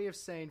what we have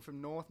seen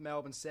from North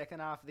Melbourne's second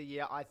half of the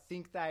year, I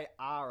think they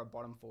are a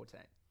bottom 4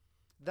 team.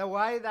 The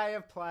way they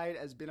have played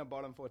has been a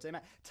bottom 4 team.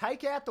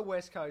 Take out the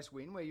West Coast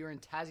win, where you're in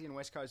Tassie and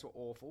West Coast were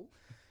awful.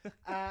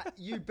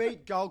 You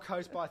beat Gold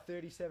Coast by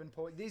 37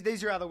 points.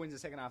 These are other wins the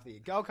second half of the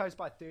year. Gold Coast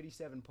by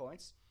 37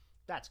 points.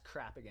 That's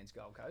crap against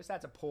Gold Coast.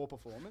 That's a poor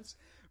performance.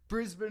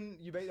 Brisbane,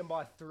 you beat them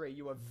by 3.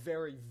 You were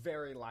very,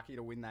 very lucky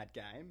to win that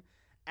game.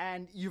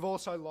 And you've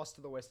also lost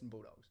to the Western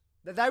Bulldogs.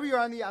 They were your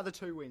only other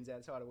 2 wins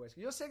outside of West.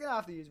 Your second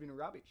half of the year has been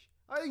rubbish.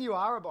 I think you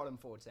are a bottom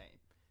 4 team.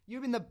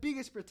 You've been the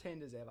biggest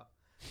pretenders ever.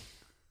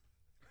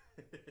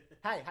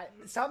 Hey,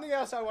 something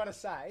else I want to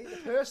say. The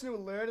person who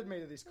alerted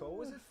me to this call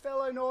was a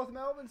fellow North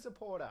Melbourne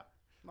supporter.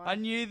 I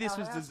knew this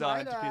was our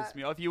designed to housemate, piss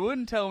me off. You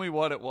wouldn't tell me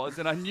what it was,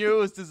 and I knew it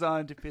was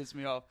designed to piss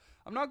me off.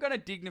 I'm not going to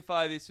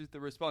dignify this with the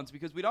response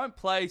because we don't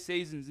play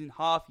seasons in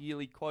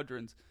half-yearly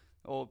quadrants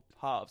or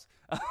halves.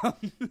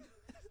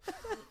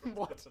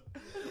 What?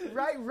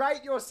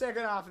 Rate your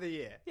second half of the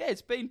year. Yeah,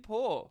 it's been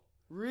poor.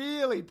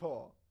 Really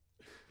poor.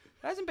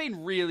 It hasn't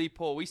been really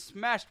poor. We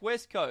smashed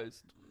West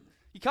Coast.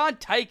 You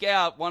can't take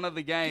out one of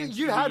the games.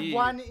 You of the had year.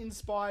 one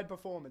inspired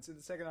performance in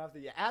the second half of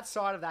the year.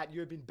 Outside of that,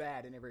 you have been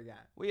bad in every game.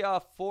 We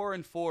are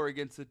 4-4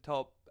 against the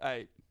top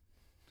 8.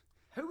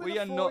 Who are We the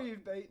are four not-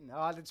 you've beaten?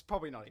 Oh, that's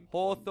probably not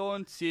important.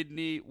 Hawthorn,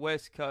 Sydney,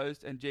 West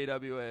Coast, and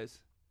GWS.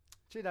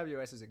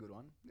 GWS is a good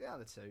one. The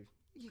other two.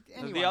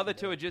 The other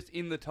two are just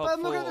in the top But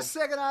four. look at the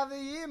second half of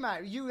the year,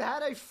 mate. You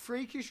had a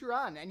freakish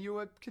run, and you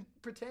were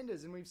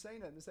pretenders, and we've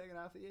seen it in the second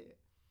half of the year.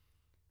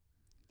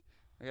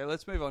 Okay,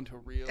 let's move on to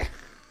real.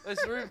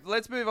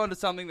 let's move on to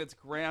something that's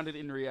grounded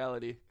in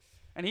reality.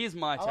 And here's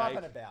my I'm take. up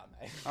and about,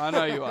 mate. I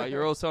know you are.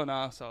 You're also an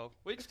arsehole.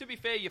 Which, to be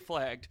fair, you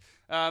flagged.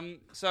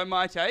 So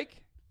my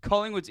take,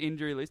 Collingwood's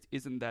injury list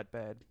isn't that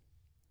bad.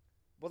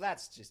 Well,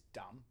 that's just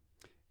dumb.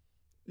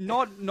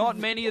 Not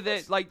many of their...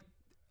 Like,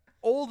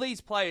 all these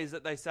players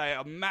that they say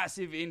are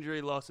massive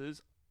injury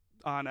losses,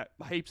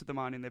 heaps of them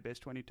aren't in their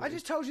best 22. I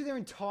just told you their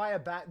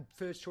entire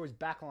first choice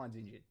backline's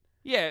injured.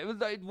 Yeah,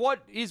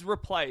 what is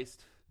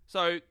replaced?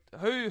 So,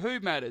 who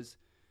matters?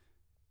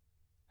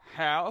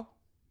 How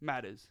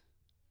matters.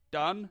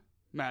 Dunn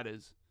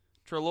matters.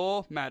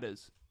 Treloar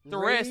matters. The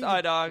rest,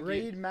 I'd argue.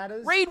 Reid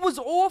matters. Reid was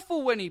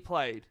awful when he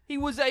played. He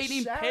was an Sharon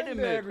impediment.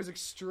 Berg was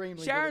extremely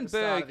good Sharon at the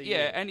start of Berg, the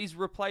year. and he's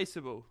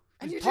replaceable.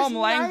 And you Tom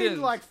just Langdon. named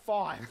like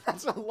 5.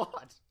 That's a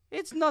lot.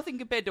 It's nothing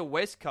compared to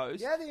West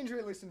Coast. You have the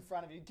injury list in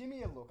front of you. Give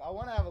me a look. I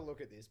want to have a look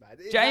at this,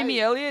 mate.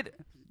 Jamie Elliott,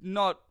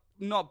 not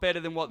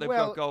better than what they've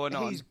got going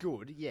on. He's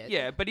good, yeah.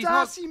 Yeah, but he's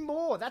Darcy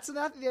Moore, that's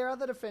their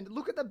other defender.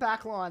 Look at the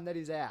back line that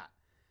is out.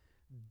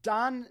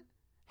 Dunn,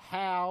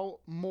 Howe,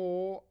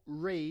 Moore,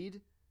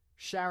 Reid,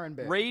 Sharon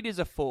Berg. Reid is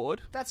a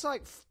forward. That's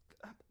like...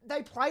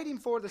 They played him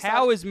for the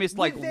Howe has missed,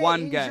 like, With their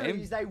one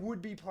injuries, game. They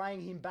would be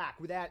playing him back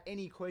without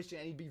any question,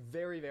 and he'd be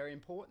very, very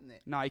important there.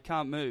 No, he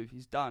can't move.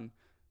 He's done.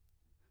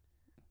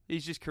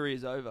 His just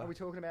career's over. Are we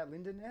talking about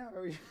Lyndon now?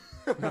 Are we...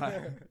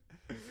 No.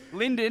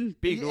 Lyndon,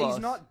 big loss.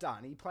 He's not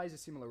done. He plays a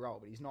similar role,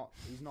 but he's not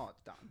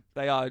done.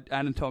 They are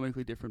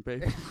anatomically different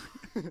people.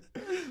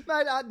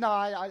 Mate,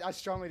 I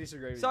strongly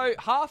disagree with So you.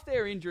 half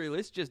their injury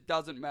list just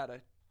doesn't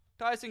matter.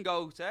 Tyson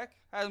Goldsack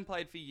hasn't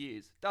played for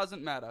years.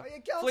 Doesn't matter. Oh,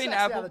 yeah, Flynn Goldsack's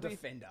the other Appleby.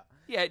 defender.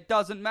 Yeah, it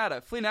doesn't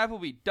matter. Flynn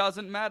Appleby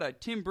doesn't matter.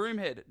 Tim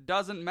Broomhead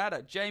doesn't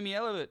matter. Jamie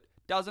Elliott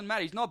doesn't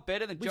matter. He's not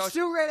better than We Josh.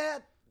 still read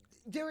out.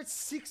 There are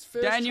 6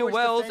 first Daniel choice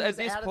Wells defenders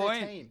at this out of their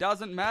point team,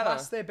 doesn't matter.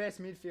 plus their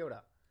best midfielder.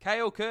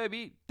 Kale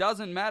Kirby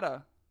doesn't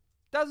matter.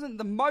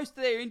 The most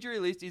of their injury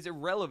list is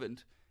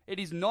irrelevant. It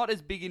is not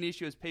as big an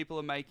issue as people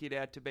are making it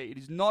out to be. It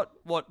is not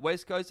what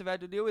West Coast have had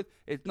to deal with.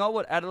 It's not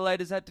what Adelaide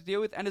has had to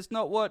deal with, and it's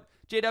not what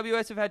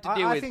GWS have had to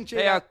deal I with. think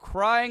They are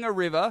crying a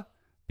river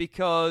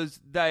because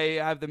they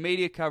have the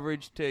media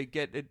coverage to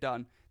get it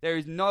done. There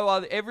is no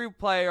other. Every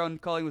player on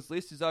Collingwood's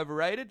list is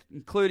overrated,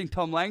 including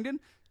Tom Langdon.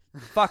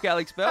 Fuck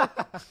Alex Bell.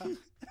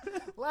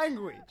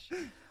 Language.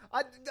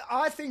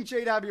 I think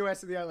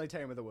GWS are the only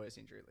team with the worst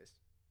injury list.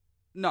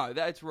 No,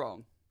 that's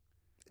wrong.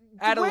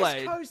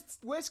 Adelaide.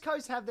 West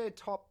Coast have their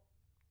top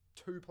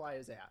 2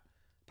 players out.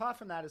 Apart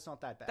from that, it's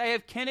not that bad. They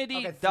have Kennedy,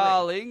 Okay, 3.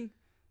 Darling,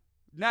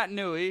 Nat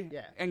Nui,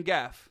 Yeah. and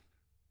Gaff.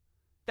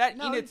 That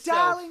no, in itself.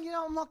 Darling,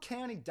 I'm not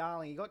counting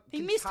Darling.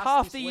 He missed concussed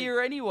half this the week.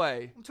 year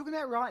anyway. I'm talking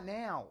about right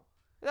now.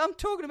 I'm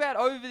talking about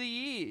over the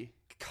year.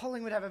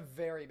 Collingwood have a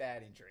very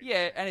bad injury.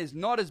 Yeah, and it's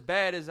not as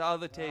bad as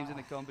other teams in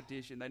the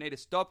competition. They need to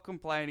stop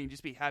complaining,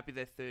 just be happy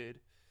they're third.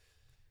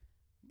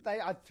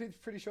 I'm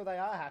pretty sure they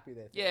are happy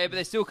there. Yeah, but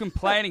they're still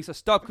complaining, so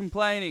stop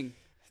complaining.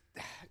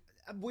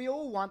 We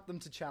all want them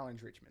to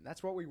challenge Richmond.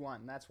 That's what we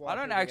want. And that's why I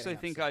don't people are actually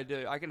getting think upset.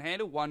 I do. I can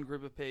handle one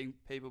group of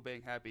people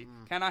being happy.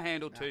 Can I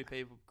handle two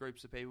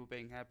groups of people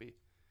being happy?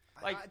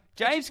 Like I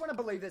James, just want to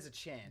believe there's a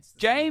chance.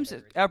 James,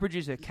 our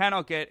producer,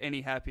 cannot get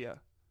any happier.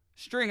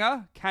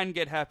 Stringer can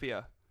get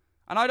happier.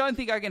 And I don't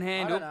think I can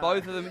handle don't know.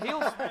 both of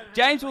them.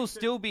 James will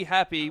still be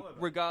happy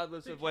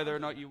regardless of whether or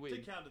not you win.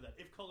 To counter that,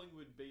 if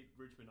Collingwood beat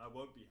Richmond, I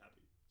won't be happy.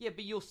 Yeah,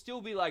 but you'll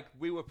still be like,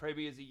 we were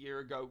premiers a year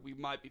ago, we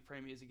might be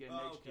premiers again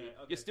next year.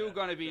 You're still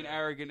going to be an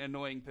arrogant,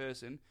 annoying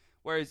person.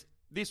 Whereas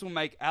this will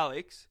make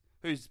Alex,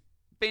 who's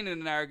been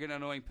an arrogant,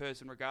 annoying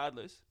person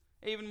regardless,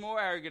 even more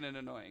arrogant and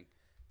annoying.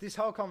 This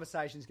whole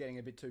conversation's getting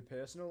a bit too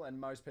personal, and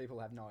most people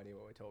have no idea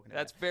what we're talking about.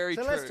 That's very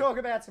true. So let's talk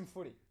about some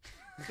footy.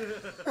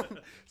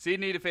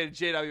 Sydney defeated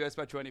GWS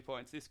by 20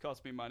 points. This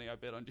cost me money, I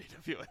bet, on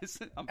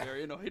GWS. I'm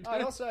very annoyed.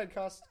 It also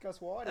cost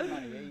Whitey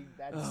money. He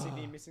had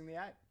Sydney missing the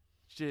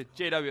 8.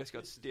 GWS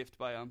got stiffed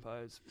by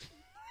umpires.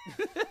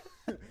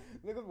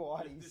 Look at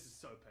Whitey. This is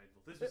so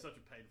painful. This is such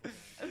a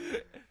painful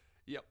game.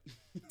 Yep.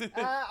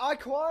 I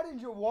quite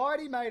enjoy.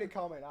 Whitey made a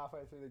comment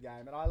halfway through the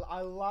game, and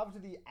I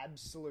loved the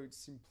absolute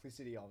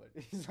simplicity of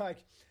it. He's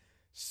like,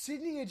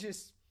 Sydney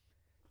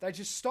they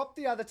just stopped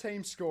the other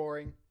team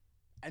scoring,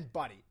 and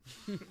buddy,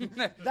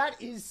 that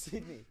is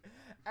Sydney.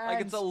 Like,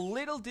 And it's a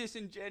little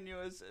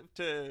disingenuous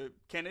to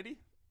Kennedy,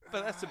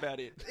 but that's about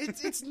it.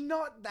 it's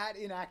not that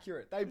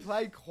inaccurate. They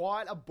played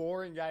quite a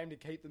boring game to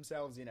keep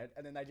themselves in it,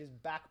 and then they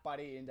just back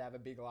Buddy in to have a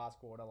big last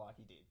quarter like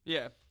he did.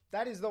 Yeah.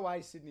 That is the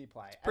way Sydney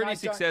play. And Pretty I don't-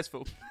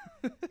 successful.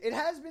 It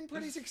has been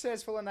pretty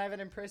successful, and they have an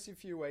impressive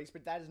few weeks,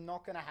 but that is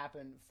not going to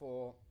happen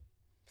for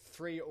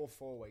 3 or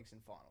 4 weeks in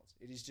finals.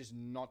 It is just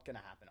not going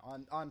to happen.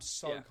 I'm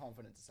so Yeah.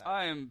 confident to say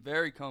I am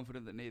very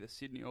confident that neither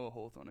Sydney or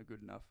Hawthorn are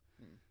good enough.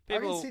 I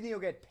reckon Sydney will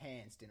get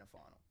pantsed in a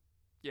final.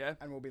 Yeah,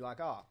 and we'll be like,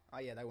 oh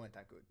yeah, they weren't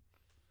that good.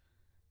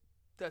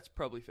 that's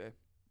probably fair.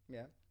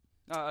 Yeah.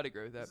 No, I'd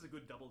agree with that. This is a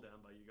good double down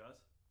by you guys.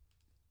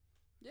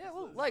 Yeah,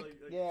 well, It's like,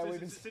 Yeah, so we've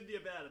been- Sydney are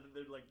bad, and then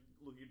they're like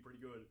looking pretty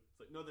good. It's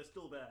like, no, they're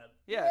still bad.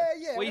 Yeah,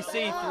 we well, see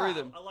they are. through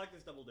them. I like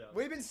this double down.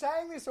 We've been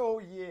saying this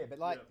all year, but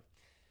like Yeah.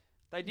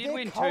 They did their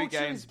win 2 culture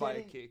games is by a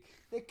getting- kick.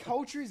 their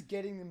culture is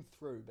getting them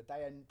through, but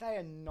they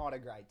are not a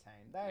great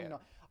team. They are Yeah.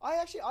 not.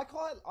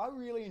 I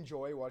really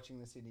enjoy watching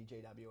the Sydney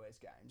GWS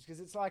games because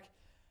it's like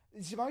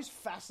it's the most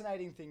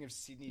fascinating thing of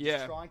Sydney, Yeah.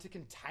 just trying to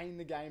contain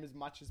the game as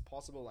much as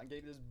possible and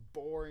keep it as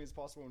boring as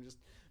possible and just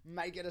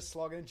make it a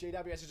slog. And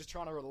GWS is just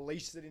trying to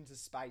release it into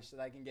space so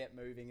they can get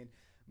moving. And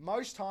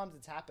most times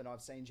it's happened,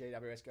 I've seen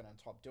GWS get on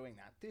top doing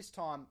that. This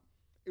time,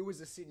 it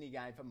was a Sydney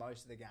game for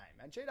most of the game,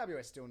 and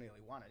GWS still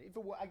nearly won it.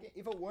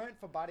 If it weren't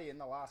for Buddy in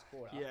the last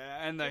quarter,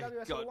 Yeah, and they GWS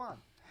would've got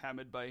won.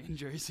 hammered by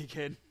injuries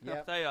again.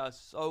 Yep. They are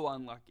so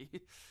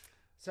unlucky.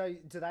 So,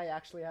 do they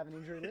actually have an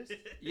injury list?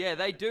 Yeah,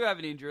 they do have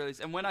an injury list.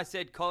 And when I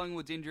said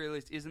Collingwood's injury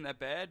list isn't that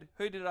bad,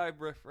 who did I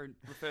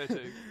refer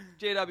to?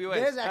 GWS.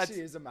 Theirs That's- actually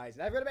is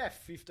amazing. They've got about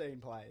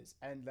 15 players,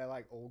 and they're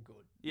like all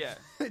good. Yeah.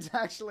 It's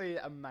actually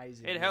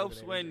amazing. It Look helps at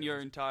their when injury your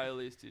list. entire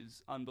list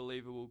is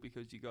unbelievable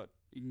because you got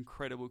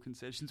incredible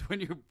concessions when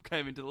you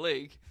came into the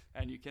league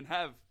and you can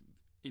have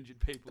injured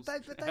people.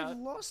 But they've out.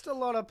 lost a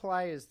lot of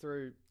players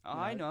through.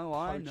 I know.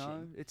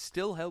 coaching. It's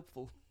still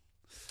helpful.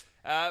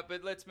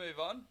 But let's move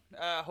on.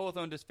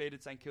 Hawthorn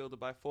defeated St Kilda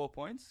by 4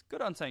 points.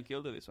 Good on St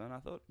Kilda this one, I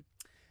thought.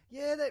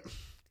 Yeah,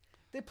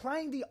 they're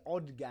playing the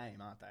odd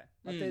game, aren't they?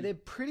 Like they're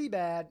pretty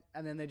bad,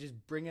 and then they're just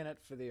bringing it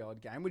for the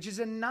odd game, which is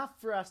enough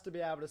for us to be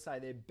able to say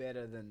they're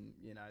better than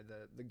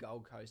the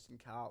Gold Coast and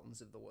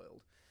Carltons of the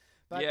world.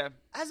 But Yeah.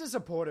 as a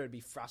supporter, it'd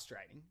be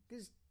frustrating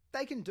because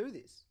they can do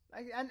this.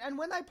 And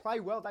when they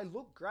play well, they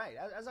look great.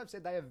 As I've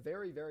said, they are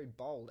very, very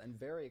bold and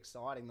very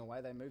exciting the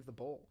way they move the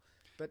ball.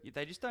 But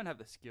They just don't have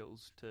the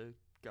skills to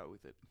go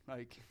with it.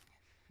 Like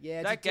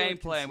yeah, that to do it game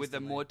plan with a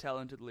consistently. more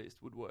talented list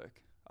would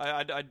work.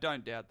 I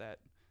don't doubt that.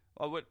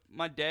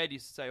 My dad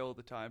used to say all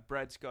the time,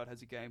 Brad Scott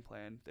has a game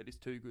plan that is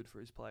too good for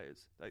his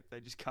players. They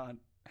just can't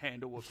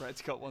handle what Brad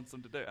Scott wants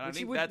them to do. And I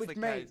think that's the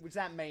case. Which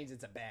that means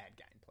it's a bad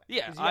game plan.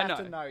 Yeah, 'Cause you I have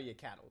know. to know your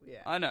cattle.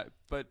 Yeah. I know,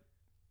 but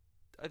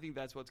I think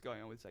that's what's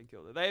going on with St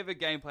Kilda. They have a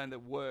game plan that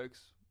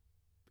works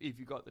if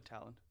you got the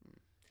talent.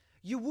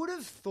 You would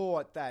have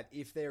thought that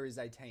if there is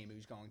a team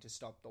who's going to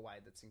stop the way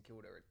that St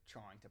Kilda are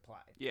trying to play,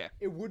 Yeah.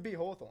 it would be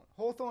Hawthorn.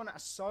 Hawthorn are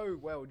so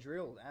well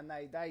drilled, and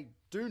they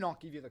do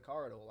not give you the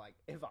corridor, like,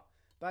 ever.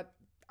 But,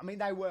 I mean,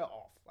 they were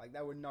off. Like,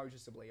 they were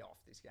noticeably off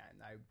this game.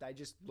 They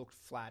just looked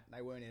flat.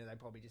 They weren't in it. They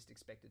probably just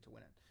expected to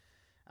win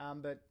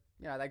it. But,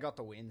 they got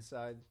the win.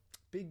 So,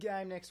 big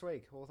game next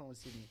week, Hawthorn with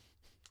Sydney.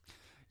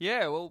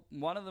 Yeah, well,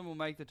 one of them will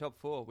make the top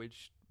 4,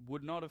 which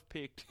would not have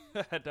picked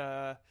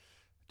at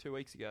 2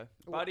 weeks ago.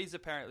 Buddy's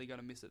apparently going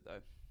to miss it,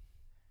 though.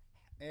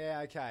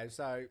 Yeah, okay.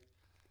 So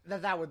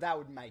that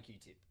would make you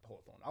tip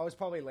Hawthorn. I was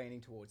probably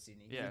leaning towards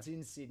Sydney. Yeah. It's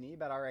in Sydney,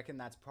 but I reckon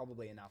that's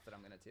probably enough that I'm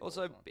going to tip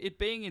Also, Hawthorn. it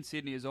being in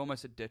Sydney is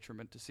almost a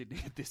detriment to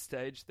Sydney at this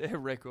stage. Their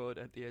record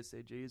at the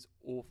SCG is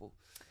awful.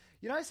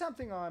 You know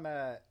something I'm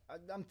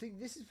thinking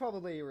this is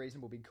probably a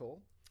reasonable big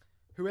call.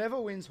 Whoever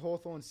wins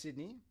Hawthorn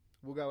Sydney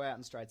will go out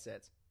in straight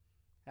sets.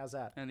 How's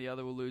that? And the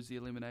other will lose the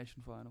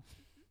elimination final.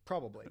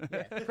 Probably.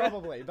 Yeah,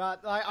 probably.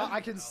 But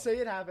I can see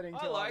it happening.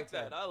 I like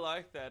that. I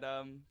like that.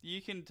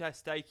 You can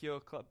stake your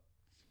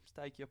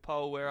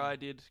poll where I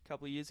did a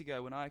couple of years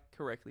ago when I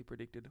correctly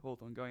predicted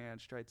Hawthorn going out in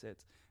straight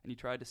sets, and you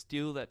tried to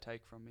steal that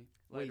take from me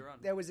later on.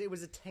 It was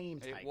a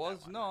team take. It was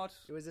that one. not.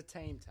 It was a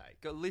team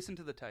take. Go listen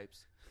to the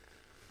tapes.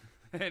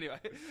 Anyway,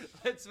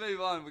 let's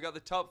move on. We've got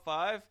the top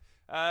 5.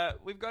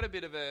 We've got a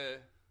bit of an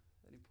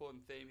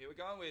important theme here. We're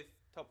going with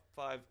top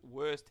 5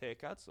 worst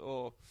haircuts,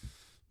 or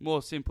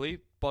more simply,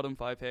 bottom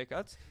 5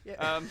 haircuts.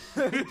 Yeah.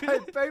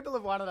 People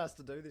have wanted us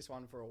to do this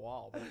one for a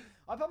while. But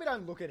I probably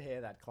don't look at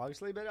hair that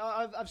closely, but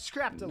I've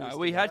scrapped a list. No,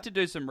 we had to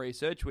do some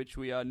research, which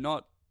we are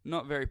not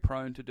very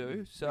prone to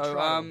do. So,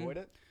 try to avoid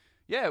it.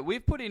 Yeah,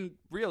 we've put in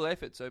real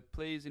effort, so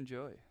please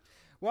enjoy.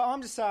 Well,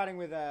 I'm just starting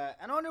with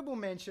an honourable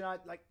mention.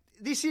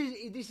 This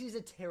is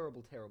a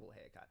terrible, terrible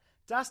haircut.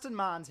 Dustin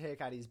Martin's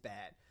haircut is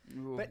bad.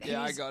 Ooh, But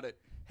yeah, I he's- got it.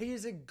 He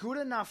is a good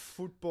enough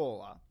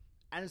footballer,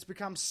 and it's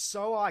become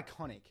so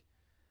iconic.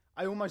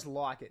 I almost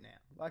like it now.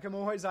 Like, I'm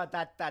always like,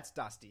 that's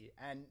Dusty.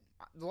 And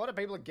a lot of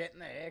people are getting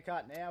their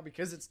haircut now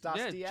because it's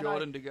Dusty. Yeah, and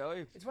Jordan to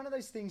go. it's one of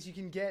those things you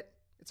can get.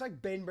 It's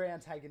like Ben Brown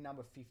taking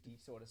number 50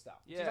 sort of stuff.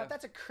 It's Yeah. like,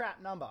 that's a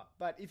crap number.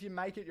 But if you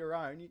make it your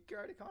own, you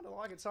go to kind of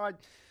like it. So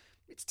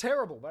it's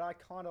terrible, but I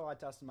kind of like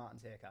Dustin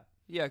Martin's haircut.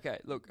 Yeah, okay.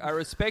 Look, I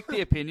respect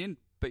the opinion,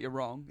 but you're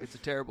wrong. It's a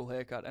terrible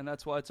haircut, and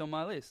that's why it's on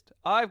my list.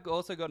 I've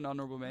also got an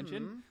honourable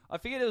mention. I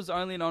figured it was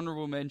only an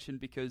honourable mention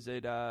because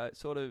it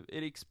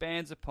it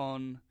expands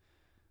upon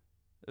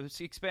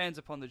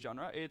the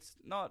genre. It's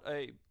not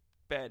a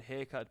bad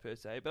haircut per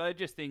se, but I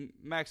just think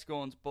Max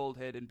Gawn's bald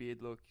head and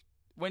beard look,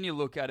 when you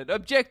look at it,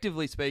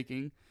 objectively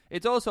speaking,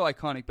 it's also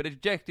iconic, but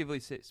objectively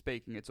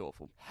speaking, it's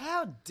awful.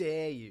 How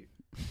dare you?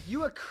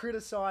 You are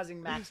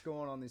criticising Max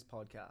Gawn on this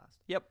podcast.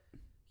 Yep.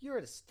 You're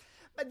at a...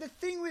 But the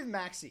thing with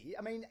Maxi,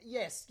 I mean,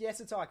 yes,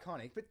 it's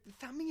iconic, but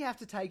something you have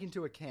to take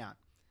into account,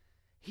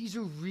 he's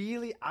a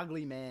really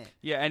ugly man.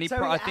 Yeah, and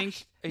So I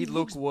think he'd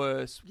look looks-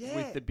 worse Yeah.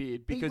 with the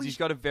beard because he's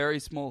got a very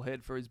small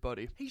head for his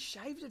body. He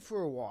shaved it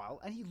for a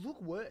while, and he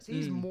looked worse.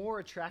 He's more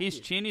attractive. His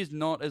chin is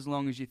not as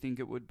long as you think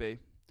it would be.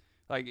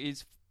 Like,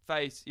 his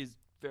face is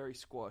very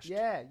squashed.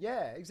 Yeah,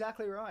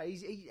 exactly right.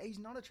 He's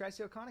not attractive.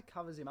 So it kind of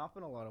covers him up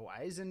in a lot of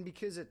ways, and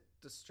because it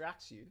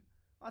distracts you,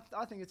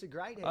 I think it's a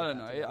great haircut. I don't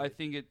know. to I wear.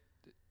 think it...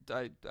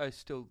 I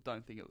still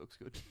don't think it looks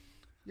good.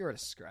 You're a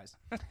disgrace.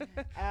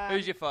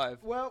 Who's your 5?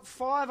 Well,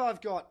 5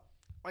 I've got...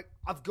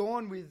 I've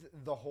gone with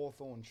the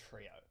Hawthorn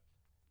trio.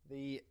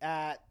 The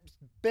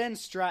Ben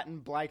Stratton,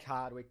 Blake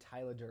Hardwick,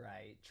 Taylor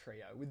Duray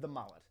trio with the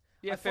mullet.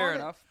 Yeah, I fair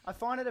find enough. I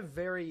find it a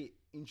very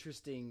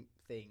interesting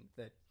thing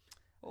that...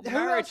 Well, Who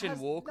else Marich and has-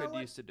 Walker no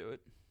one- used to do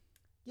it.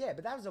 Yeah,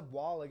 but that was a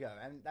while ago,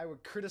 and they were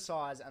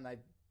criticised, and they,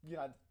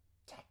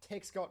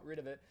 Tex got rid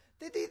of it.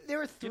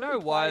 There are Do three you know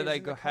why players they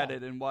in the had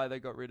comp. it and why they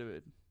got rid of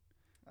it?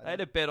 They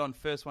had a bet on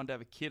first one to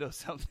have a kid or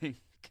something.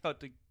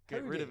 Got to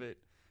get Who rid did? of it.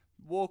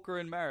 Walker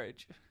and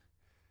Marriage.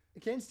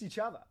 Against each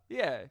other.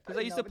 Yeah, because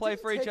they used to But play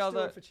didn't for each Tex do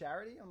other. it for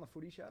charity on the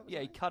footy show. or Yeah,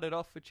 he something? cut it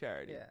off for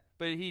charity. Yeah.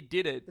 But he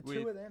did it The with...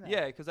 two of them had Yeah,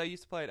 it. because they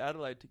used to play at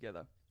Adelaide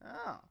together.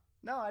 Oh.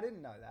 No, I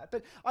didn't know that.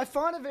 But I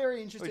find it very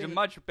Which is interesting. a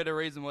much better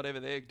reason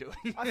whatever they're doing.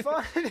 I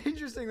find it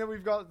interesting that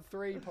we've got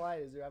 3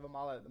 players who have a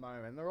mullet at the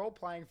moment. They're all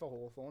playing for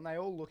Hawthorn. They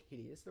all look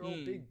hideous. They're all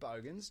big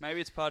bogans.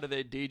 Maybe it's part of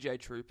their DJ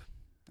troupe.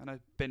 I know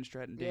Ben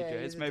Stratton Yeah,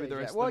 DJs. he's a Maybe the DJ.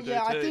 rest Well, of them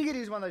yeah, do I too. think it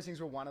is one of those things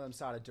where one of them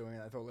started doing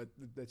it. I thought,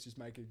 let's just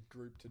make a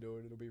group to do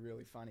it. It'll be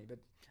really funny. But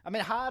I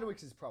mean,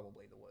 Hardwick's is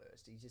probably the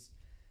worst.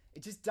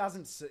 It just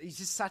doesn't. He's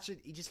just such a.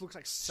 He just looks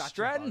like such.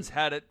 Stratton's a bogan.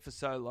 had it for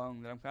so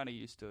long that I'm kind of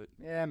used to it.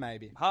 Yeah,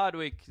 maybe.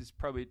 Hardwick is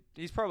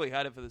he's probably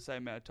had it for the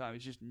same amount of time.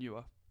 He's just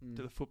newer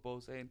to the football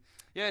scene.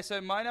 Yeah,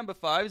 so my number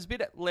 5 is a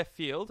bit at left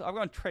field. I've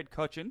gone Tread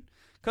Cochin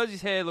because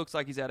his hair looks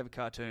like he's out of a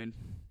cartoon.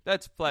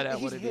 That's flat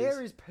out what His it is.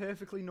 hair is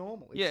perfectly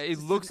normal. Yeah, it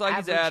it's looks an like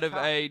he's average out of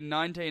cut. a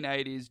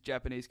 1980s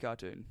Japanese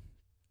cartoon.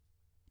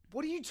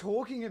 What are you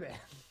talking about?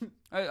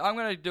 I'm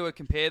going to do a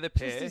compare the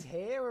pair. Just his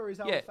hair or his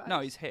whole Yeah, face? no,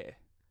 his hair.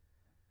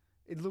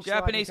 It looks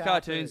Japanese like a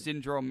cartoon. cartoons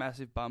didn't draw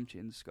massive bum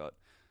chins, Scott.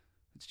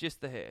 It's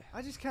just the hair.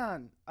 I just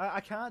can't.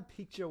 I can't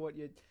picture what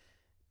you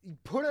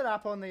put it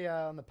up on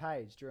the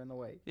page during the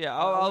week. Yeah,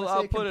 I wanna I'll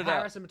see a put it up.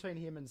 comparison between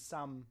him and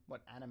some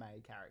anime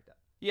character.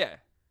 Yeah,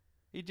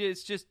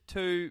 it's just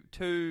too.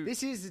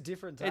 This is a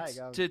different take.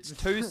 It's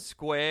too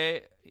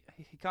square.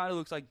 He kind of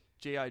looks like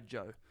G.I.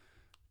 Joe.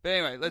 But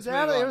anyway, let's move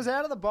It on. was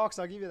out of the box,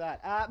 I'll give you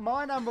that.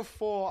 My number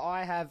 4,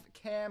 I have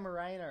Cam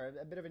Moreno,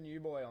 a bit of a new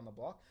boy on the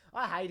block.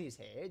 I hate his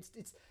hair. It's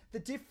the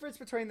difference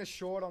between the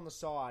short on the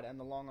side and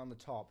the long on the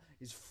top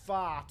is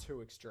far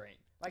too extreme.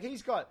 Like,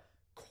 he's got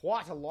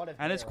quite a lot of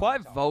hair And it's on quite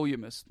the top.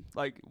 voluminous.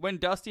 Like when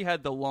Dusty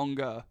had the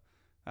longer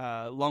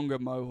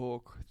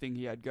mohawk thing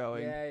he had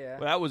going. Yeah.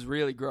 Well, that was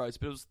really gross,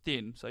 but it was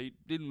thin, so he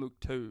didn't look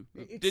too.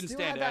 It didn't still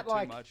stand had out that,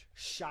 like, too much.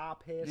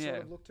 sharp hair Yeah. sort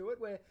of look to it,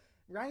 where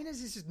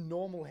Rayner's is just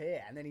normal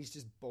hair, and then he's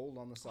just bald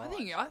on the side.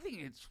 I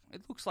think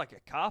it looks like a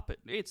carpet.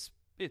 It's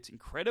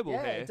incredible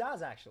yeah, hair. it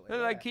does actually.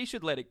 Like yeah. he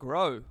should let it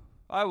grow.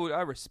 I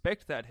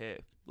respect that hair.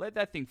 Let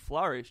that thing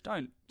flourish.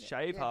 Don't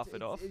shave Yeah, half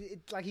it off.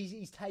 Like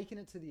he's taken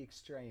it to the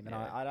extreme, and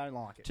Yeah. I don't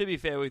like it. To be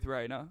fair with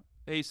Rayner,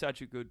 he's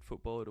such a good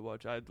footballer to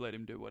watch. I'd let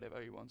him do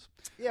whatever he wants.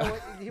 Yeah, well,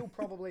 he'll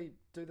probably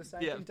do the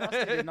same Yeah. thing Dusty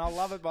did, and I'll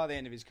love it by the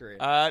end of his career.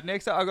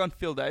 Next up, I've gone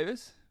Phil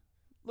Davis.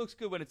 Looks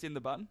good when it's in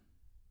the button,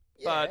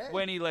 Yeah. but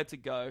when he lets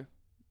it go,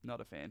 not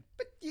a fan.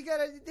 But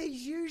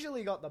he's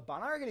usually got the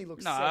bun. I reckon he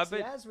looks Nah,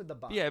 sexy but- as with the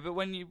bun. Yeah, but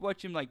when you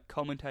watch him like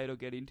commentate or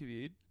get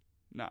interviewed,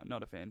 no,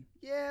 not a fan.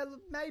 Yeah,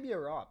 look, maybe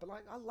you're right, but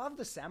like I love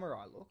the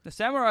samurai look. The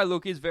samurai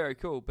look is very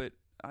cool, but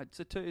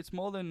it's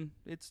more than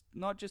it's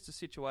not just a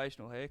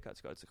situational haircut,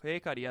 Scott. It's a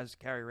haircut he has to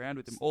carry around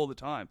with him all the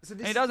time, So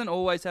and this- he doesn't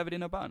always have it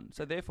in a bun,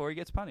 so therefore he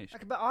gets punished.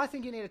 Like, but I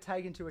think you need to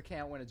take into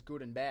account when it's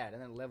good and bad,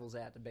 and then it levels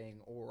out to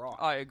being all right.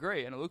 I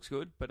agree, and it looks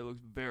good, but it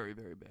looks very,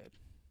 very bad.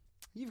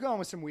 You've gone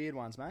with some weird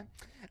ones, mate.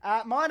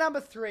 My number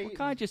 3. We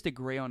can't just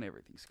agree on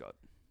everything, Scott.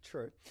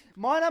 True.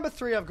 My number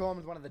 3, I've gone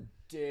with one of the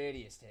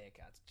dirtiest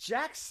haircuts.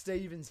 Jack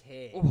Stevens'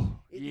 hair. Ooh,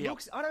 It yeah.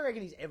 looks. I don't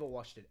reckon he's ever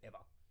washed it ever.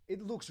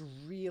 It looks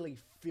really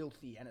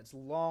filthy, and it's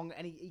long,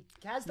 and he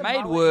has the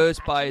Made mullet in worse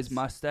by his patches.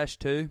 mustache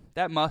too.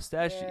 That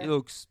mustache, Yeah. it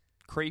looks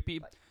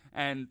creepy,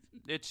 and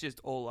it's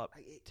just all up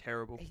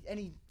terrible.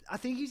 I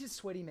think he's a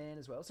sweaty man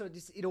as well. So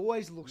it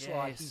always looks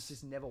like he's Yes.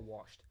 just never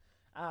washed.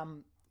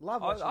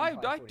 Love watching him I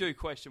play footy. do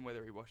question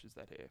whether he washes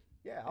that hair.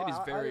 Yeah, It is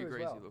I very do as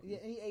greasy well. looking. Yeah,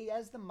 he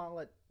has the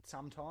mullet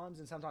sometimes,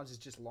 and sometimes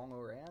it's just long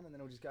around, and then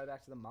he'll just go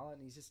back to the mullet,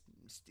 and he's just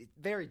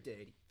very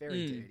dirty,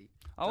 very dirty.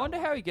 I wonder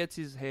how he gets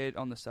his hair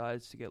on the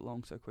sides to get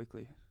long so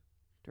quickly. Do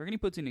you reckon he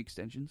puts in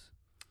extensions?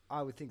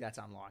 I would think that's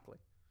unlikely.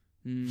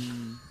 Maybe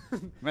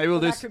Well, we'll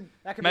do. that can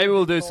be Maybe a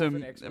we'll big do call for some.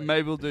 next week.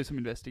 Maybe we'll do some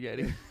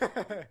investigating.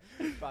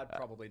 But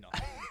probably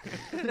not.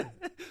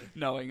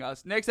 Knowing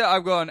us. Next up,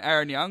 I've got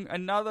Aaron Young,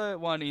 another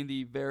one in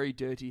the very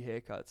dirty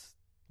haircuts.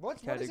 What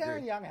does Category.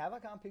 Aaron Young have? I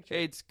can't picture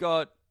it. It's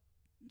got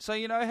So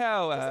you know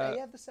how? Does he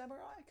have the samurai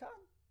cut?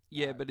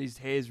 Yeah, No. but his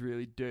hair's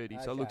really dirty,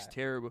 so it looks Okay.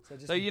 terrible. So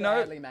just So you know,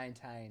 badly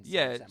maintained.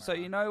 yeah. samurai. So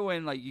you know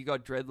when like you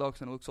got dreadlocks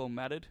and it looks all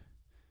matted.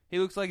 He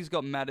looks like he's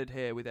got matted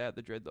hair without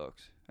the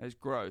dreadlocks. It's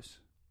gross.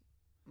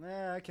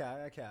 Yeah,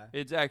 okay.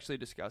 It's actually So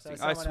disgusting. I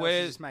someone else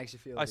swear. just makes you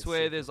feel. a I bit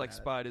swear, sick there's like looking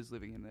at spiders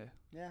living in there, it.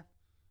 Yeah.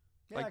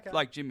 Yeah, like okay.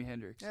 like Jimi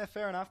Hendrix. Yeah,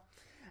 fair enough.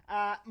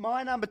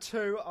 My number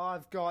 2,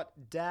 I've got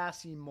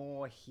Darcy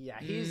Moore here.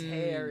 His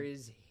hair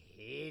is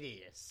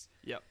hideous.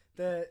 Yep.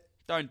 The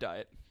Don't dye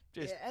it.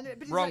 Just but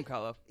it's wrong like-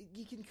 color.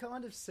 You can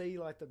kind of see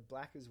like the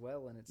black as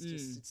well, and it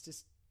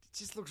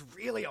just looks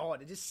really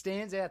odd. It just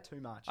stands out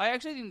too much. I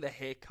actually think the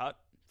haircut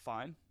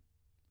fine.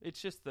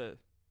 It's just the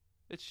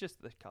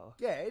color.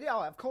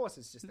 Of course,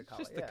 it's just the It's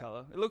color. just the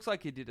color. It looks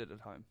like he did it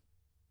at home.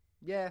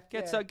 Yeah,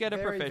 Get yeah. get a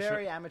very, professional.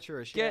 very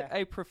amateurish. Get yeah.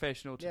 a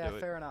professional to Yeah, do it.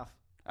 fair enough.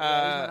 He's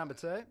my Uh, number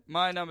 2.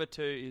 My number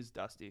 2 is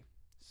Dusty.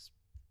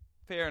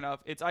 Fair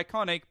enough. It's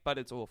iconic, but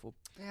it's awful.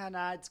 Yeah,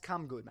 no, it's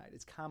come good, mate.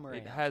 It's come around.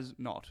 It has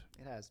not.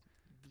 It has.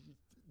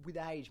 With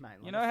age, mate.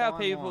 You like know a how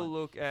fine people wine.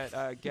 look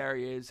at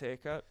Gary Ayres'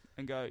 haircut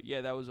and go,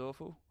 yeah, that was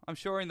awful? I'm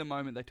sure in the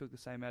moment they took the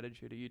same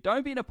attitude to you.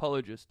 Don't be an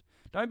apologist.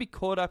 Don't be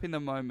caught up in the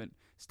moment.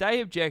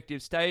 Stay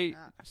objective. Stay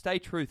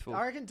truthful.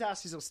 I reckon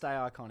Dusty's will stay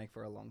iconic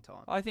for a long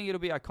time. I think it'll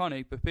be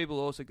iconic, but people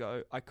also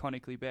go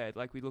iconically bad.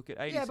 Like we look at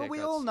 80s Yeah, but we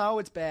haircuts. all know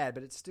it's bad,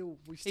 but it's still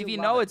we still If you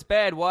love know it. it's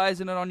bad, why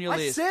isn't it on your I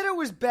list? said it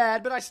was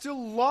bad, but I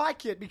still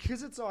like it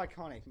because it's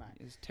iconic, mate.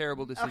 It's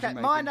terrible decision Okay,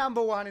 making. my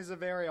number 1 is a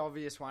very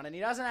obvious one, and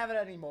he doesn't have it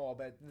anymore,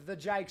 but the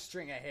Jake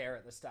Stringer hair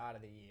at the start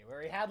of the year, where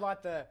he had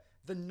like the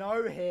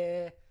no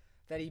hair,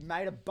 that he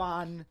made a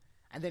bun,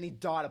 and then he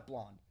dyed it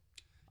blonde.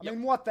 I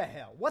mean, what the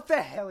hell? What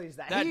the hell is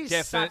that?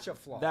 He's such a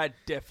flop. That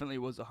definitely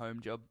was a home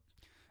job.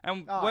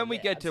 And Oh, when we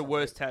yeah, get to absolutely.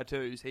 worst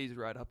tattoos, he's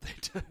right up there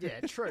too. Yeah,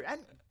 true.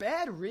 And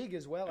bad rig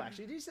as well,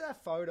 actually. Did you see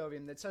that photo of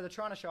him? So they're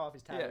trying to show off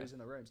his tattoos in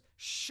the rooms.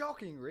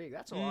 Shocking rig.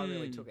 That's all I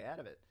really took out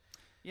of it.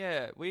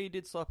 Yeah, we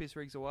did Sloppiest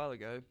Rigs a while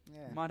ago.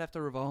 Yeah. Might have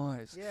to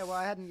revise. Yeah, well,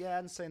 I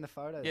hadn't seen the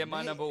photo. Yeah,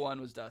 my number 1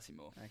 was Darcy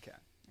Moore. Okay.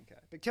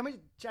 But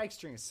Jake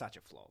Stringer is such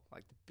a flog.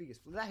 Like, the biggest.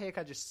 That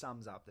haircut just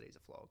sums up that he's a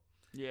flog.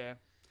 Yeah.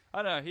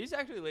 I don't know. He's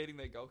actually leading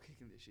their goal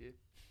kicking this year,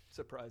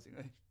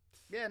 surprisingly.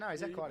 Yeah, no, he's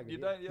had quite a good you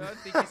year. don't, you don't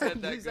think he's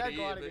had that He's good had a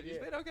quite year, a but good he's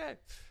year. been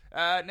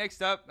okay.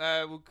 Next up,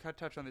 we'll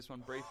touch on this one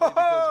briefly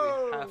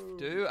because we have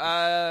to.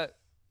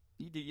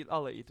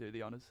 I'll let you do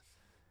the honours.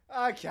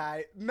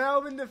 Okay,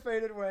 Melbourne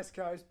defeated West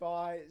Coast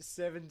by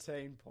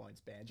 17 points,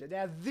 Banjo.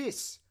 Now,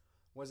 this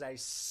was a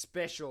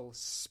special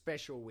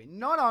win.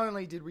 Not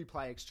only did we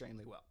play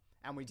extremely well,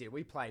 and we did,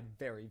 we played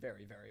very,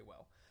 very, very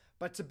well,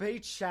 but to be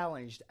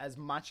challenged as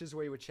much as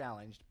we were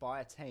challenged by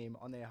a team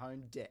on their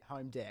home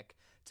deck,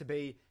 to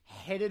be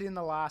headed in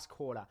the last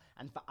quarter,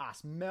 and for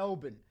us,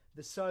 Melbourne,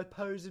 the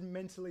supposed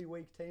mentally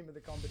weak team of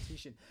the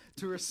competition,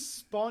 to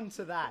respond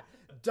to that,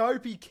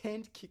 Dopey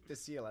Kent kicked the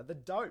sealer. The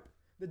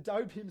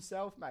dope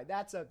himself, mate.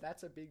 That's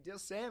a big deal.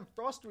 Sam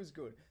Frost was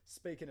good.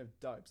 Speaking of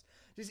dopes,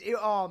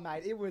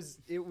 mate, it was.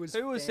 Who was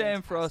Sam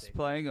fantastic. Frost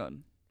playing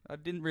on? I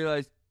didn't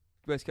realise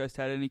West Coast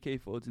had any key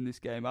forwards in this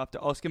game after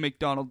Oscar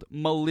McDonald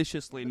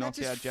maliciously That knocked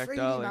just out Jack freed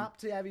Darling. him up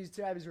to have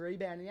his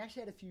rebound, and he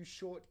actually had a few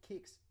short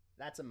kicks.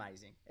 That's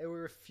amazing. There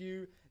were a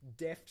few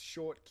deft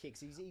short kicks.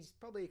 He's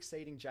probably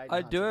exceeding Jaden. I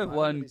Hunt do at the have moment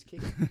one. with his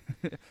kicking.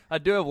 I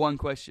do have one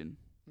question.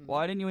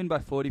 Why didn't you win by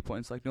 40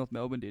 points like North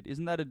Melbourne did?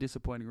 Isn't that a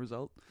disappointing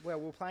result? Well,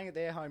 we're playing at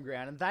their home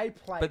ground, and they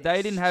played. But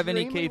they didn't have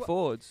any extremely key well.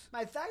 forwards.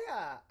 Mate, they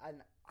are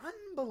an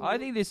unbelievable. I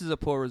think this is a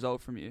poor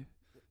result from you.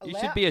 You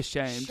Allow- should be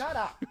ashamed. Shut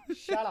up.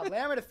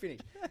 Allow me to finish.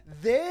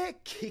 Their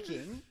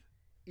kicking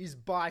is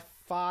by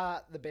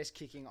far the best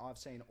kicking I've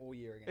seen all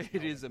year against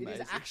It is Melbourne. It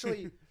amazing. is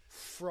actually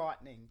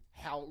frightening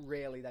how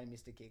rarely they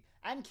missed a kick.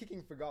 And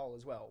kicking for goal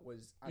as well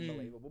was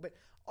unbelievable. But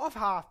off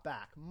half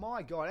back,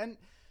 my God. And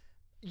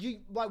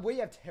we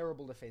have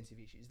terrible defensive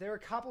issues. There are a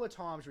couple of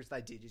times which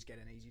they did just get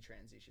an easy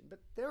transition, but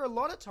there are a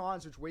lot of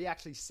times which we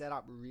actually set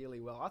up really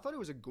well. I thought it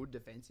was a good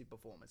defensive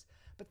performance,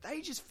 but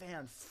they just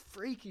found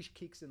freakish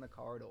kicks in the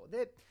corridor.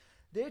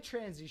 Their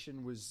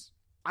transition was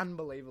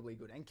unbelievably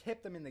good and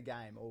kept them in the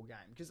game all game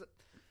because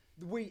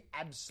we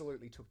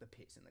absolutely took the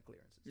piss in the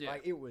clearances. Yeah.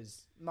 Like, it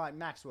was like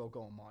Maxwell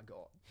going, my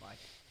God.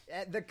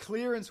 Like, the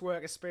clearance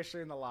work,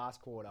 especially in the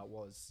last quarter,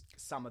 was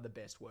some of the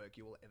best work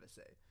you will ever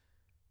see.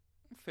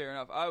 Fair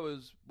enough. I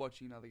was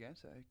watching another game,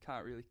 so I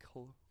can't really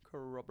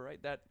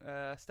corroborate that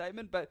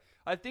statement. But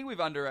I think we've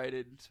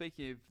underrated,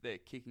 speaking of their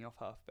kicking off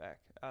half-back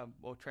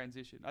or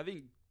transition, I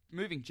think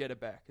moving Jetta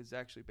back has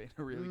actually been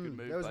a really good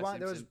move There was by one.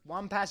 There Simpson. was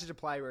one passage of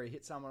play where he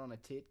hit someone on a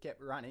tit, kept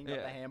running, got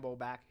Yeah. the handball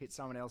back, hit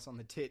someone else on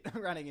the tit,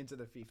 running into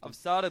the 50. I've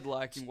started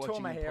liking Tore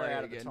watching my him hair play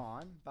out again. at the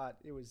time, but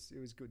it was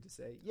good to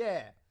see.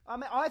 Yeah, I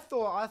mean, I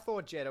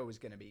thought Jetta was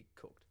going to be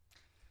cooked.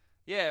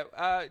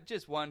 Yeah,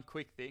 just one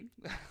quick thing.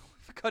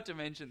 Forgot to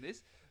mention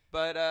this,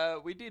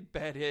 but we did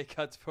bad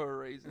haircuts for a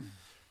reason.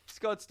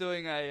 Scott's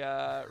doing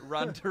a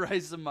run to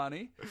raise some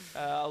money.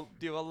 I'll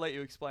let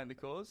you explain the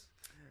cause.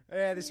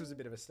 Yeah, this was a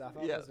bit of a stuff.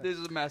 Yeah, this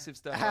is a massive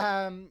stuff.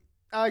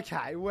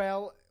 Okay,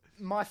 well,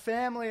 my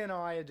family and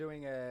I are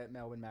doing a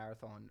Melbourne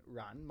Marathon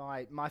run.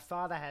 My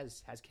father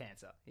has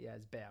cancer. He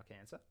has bowel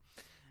cancer.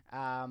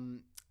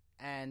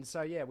 And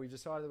so, yeah, we've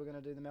decided that we're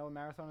going to do the Melbourne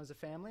Marathon as a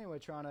family, and we're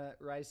trying to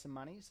raise some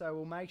money. So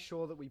we'll make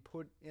sure that we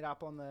put it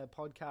up on the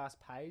podcast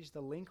page,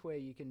 the link where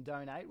you can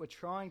donate. We're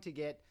trying to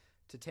get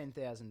to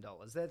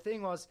 $10,000. The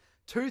thing was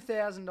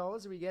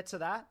 $2,000. If we get to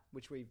that,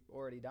 which we've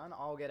already done,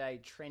 I'll get a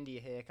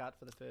trendy haircut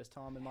for the first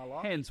time in my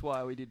life. Hence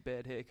why we did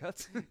bad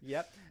haircuts.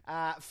 Yep.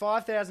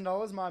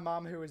 $5,000. My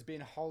mum, who has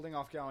been holding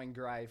off going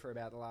grey for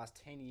about the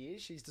last 10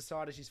 years, she's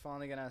decided she's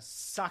finally going to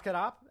suck it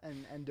up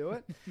and do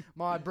it.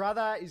 My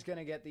brother is going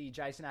to get the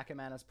Jason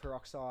Ackermanis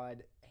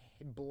peroxide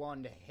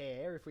blonde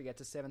hair if we get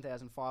to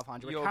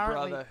 7,500. Your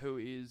brother, who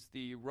is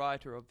the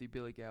writer of the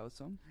Billy Gower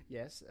song.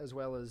 Yes, as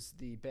well as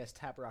the best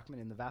tap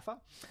ruckman in the VAFA.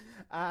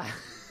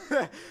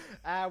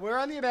 We're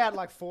only about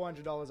like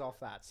 $400 off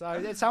that.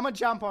 So someone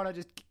jump on it,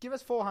 just give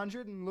us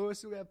 400 and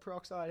Lewis will have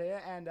peroxide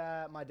hair, and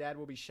my dad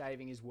will be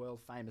shaving his world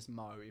famous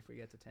mo if we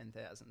get to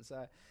 10,000.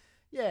 So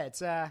yeah,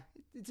 it's a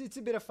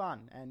bit of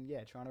fun, and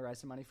yeah, trying to raise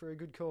some money for a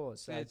good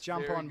cause. So It's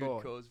jump very on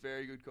board. Good cause,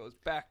 very good cause.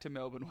 Back to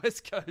Melbourne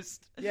West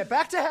Coast. Yeah,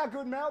 back to how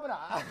good Melbourne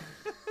are.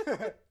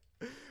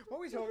 What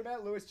were we talking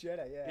about? Lewis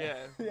Jetta, Yeah,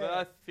 but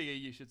I figure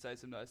you should say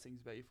some nice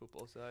things about your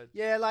football side.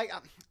 Yeah, like,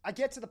 I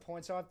get to the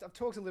point, so I've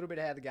talked a little bit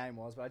how the game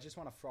was, but I just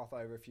want to froth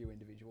over a few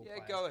individual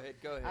players. Go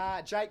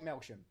ahead. Jake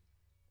Melksham.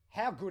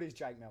 How good is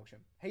Jake Melksham?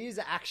 He is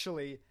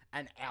actually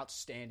an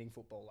outstanding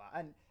footballer.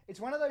 And it's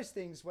one of those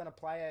things when a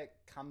player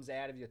comes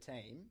out of your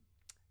team,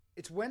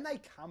 it's when they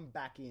come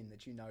back in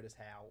that you notice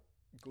how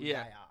good they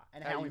are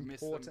and how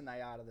important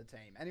they are to the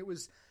team. And it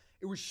was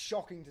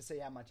shocking to see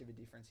how much of a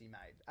difference he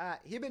made.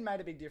 Hibbin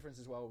made a big difference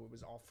as well. It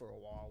was off for a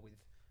while with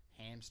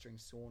hamstring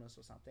soreness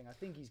or something. I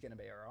think he's going to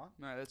be all right.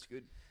 No, that's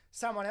good.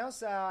 Someone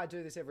else, I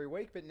do this every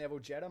week, but Neville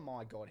Jetta,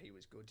 my God, he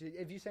was good.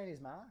 Have you seen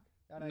his mark?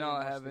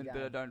 I haven't,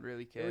 but I don't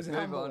really care. It was Move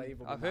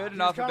unbelievable. on. I've mark. heard He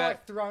enough was kind about... of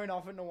like thrown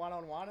off into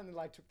one-on-one and then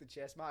like took the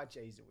chest mark.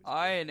 Jeez, it was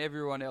I and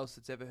everyone else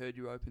that's ever heard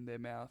you open their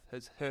mouth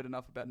has heard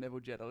enough about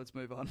Neville Jetta. Let's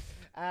move on.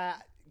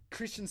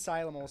 Christian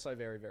Salem also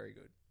very, very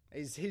good.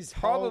 His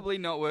Probably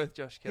not worth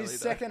Josh Kelly,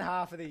 His second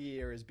half of the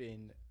year has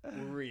been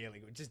really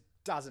good. Just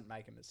doesn't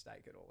make a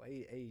mistake at all.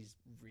 He's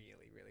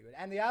really, really good.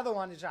 And the other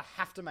one, which I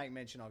have to make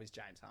mention of, is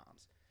James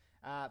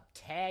Harms.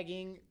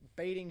 Tagging,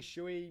 beating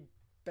Shuey,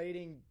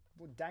 beating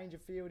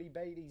Dangerfield.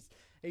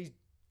 He's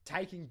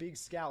taking big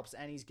scalps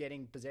and he's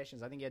getting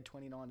possessions. I think he had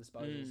 29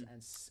 disposals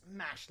and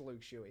smashed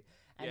Luke Shuey.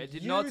 And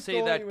did not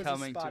see that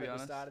coming, to be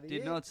honest.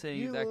 Did not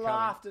see that coming. You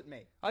laughed at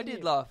me. I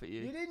did laugh at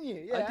you. You didn't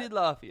you? Yeah. I did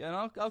laugh at you, and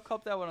I'll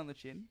cop that one on the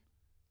chin.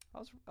 I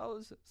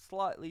was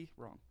slightly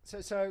wrong. So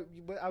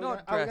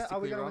are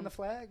we going to win the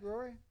flag,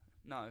 Rory?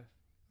 No.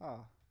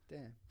 Oh,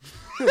 damn.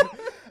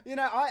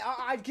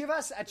 I'd give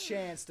us a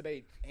chance to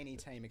beat any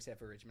team except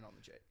for Richmond on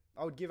the G.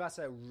 I would give us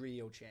a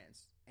real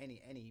chance.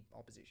 Any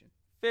opposition.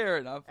 Fair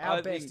enough.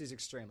 Our best is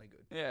extremely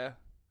good. Yeah.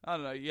 I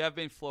don't know. You have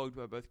been flogged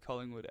by both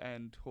Collingwood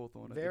and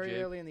Hawthorn.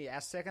 Very early in the year. Our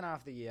second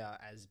half of the year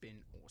has been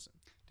awesome.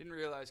 Didn't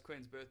realise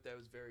Queen's birthday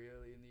was very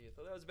early in the year.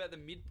 Thought that was about the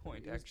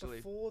midpoint, It was actually.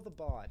 before the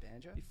bye,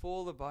 Banjo.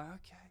 Before the bye.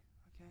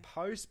 Okay.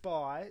 Post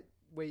bye,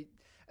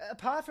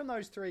 apart from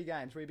those 3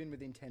 games, we've been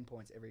within 10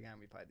 points every game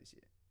we played this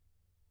year.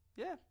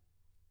 Yeah.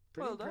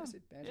 Pretty well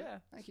impressive, done. Banjo.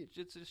 Yeah. It's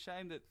just It's a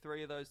shame that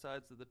 3 of those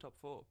sides are the top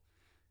 4.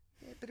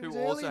 Yeah, but it who was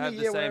also early in have the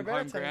the year. same We're a better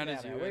home team ground now,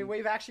 as you, man. and-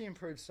 We've actually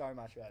improved so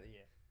much throughout the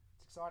year.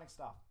 It's exciting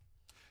stuff.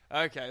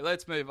 Okay,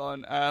 let's move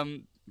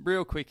on.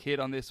 Real quick hit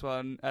on this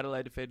one.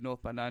 Adelaide defeated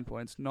North by 9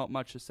 points. Not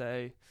much to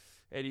say.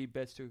 Eddie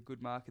Betts took a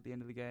good mark at the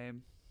end of the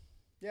game.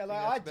 Yeah,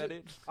 That's about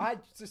it. I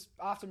just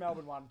after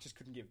Melbourne won, just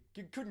couldn't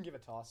give a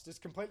toss.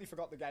 Just completely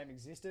forgot the game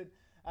existed.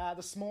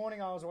 This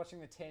morning I was watching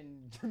the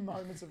 10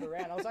 moments of the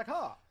round. I was like,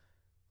 oh,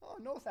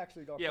 North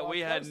actually got. Yeah, quite we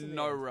had close to the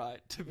no end.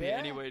 right to be Yeah?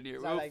 anywhere near.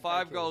 So We were they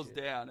 5 killed goals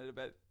you. down at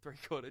about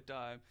 3/4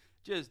 time.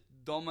 Just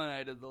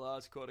dominated the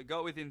last quarter.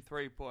 Got within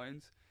 3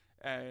 points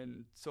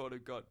and sort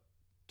of got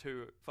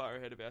too far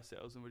ahead of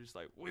ourselves. And we're just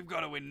like, we've got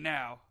to win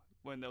now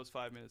when there was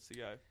 5 minutes to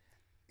go.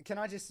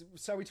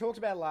 So we talked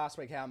about last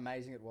week how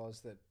amazing it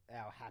was that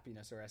our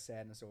happiness or our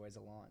sadness always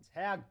aligns.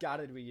 How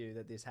gutted were you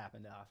that this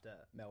happened after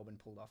Melbourne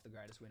pulled off the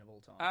greatest win of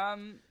all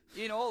time?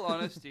 In all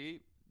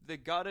honesty, the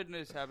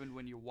guttedness happened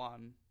when you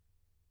won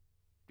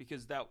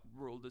because that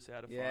ruled us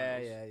out of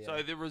finals. Yeah.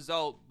 So the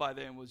result by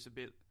then was a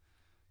bit,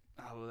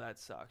 oh, well, that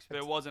sucks. But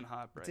it wasn't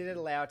heartbreaking. Did it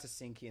allow it to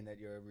sink in that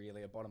you're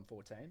really a bottom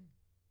 14?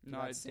 No,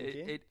 that sink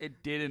in?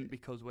 it didn't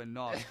because we're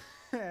not.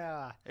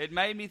 Yeah. It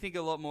made me think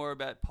a lot more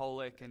about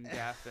Polek and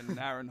Gaff and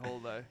Aaron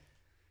Hall, though.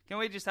 Can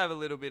we just have a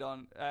little bit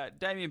on...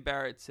 Damien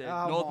Barrett said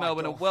North my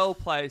Melbourne God. are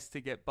well-placed to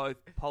get both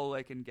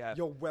Polek and Gaff.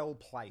 You're well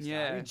placed.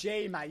 Yeah.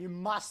 Gee, mate, you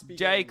must be.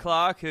 Jay getting them.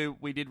 Clark, who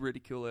we did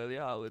ridicule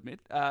earlier, I'll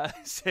admit,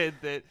 said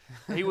that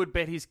he would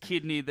bet his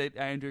kidney that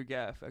Andrew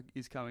Gaff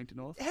is coming to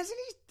North. Hasn't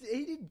he?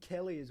 He did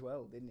Kelly as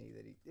well, didn't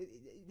he?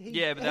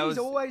 Yeah, but that he's was-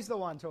 always the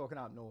one talking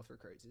up North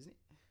recruits, isn't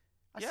he?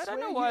 I don't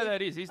know why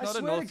that is. He's not a I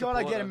swear North to God,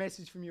 I get a supporter.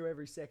 message from you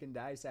every second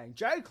day saying,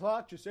 Jay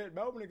Clark just said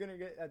Melbourne are going to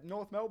get,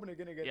 North Melbourne are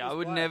going to get Yeah, this I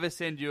would player." never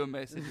send you a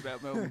message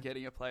about Melbourne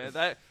getting a player.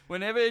 That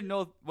whenever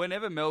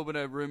Melbourne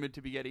are rumoured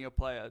to be getting a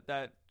player,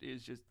 that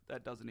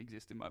doesn't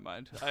exist in my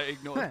mind. I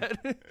ignore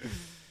that.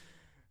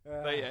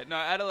 But yeah, no,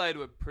 Adelaide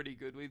were pretty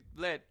good. We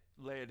let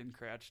Laird and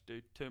Crouch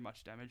do too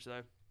much damage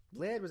though.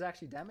 Laird was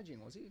actually damaging,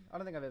 was he? I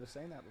don't think I've ever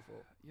seen that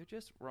before. You're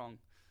just wrong.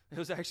 It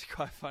was actually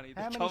quite funny.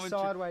 How many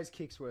sideways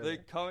kicks were there?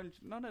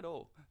 Not at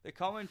all. The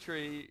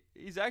commentary,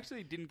 he's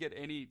actually didn't get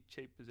any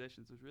cheap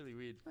possessions. It was really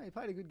weird. No, he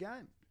played a good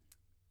game,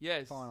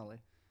 Yes. finally.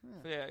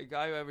 Yeah, a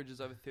guy who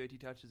averages over 30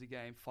 touches a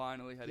game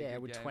finally had a Yeah,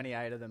 good with game.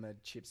 28 of them are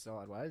chipped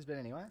sideways, but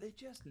anyway. They're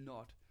just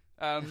not.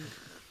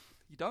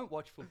 You don't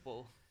watch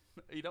football.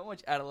 You don't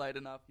watch Adelaide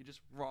enough. You're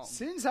just wrong.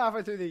 Since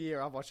halfway through the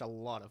year, I've watched a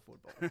lot of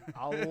football.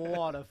 A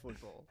lot of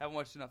football. Haven't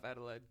watched enough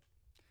Adelaide.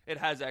 It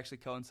has actually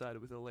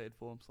coincided with a Laird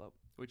form slump,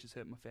 which has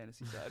hurt my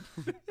fantasy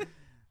side.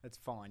 That's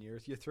fine. You're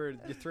through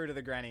to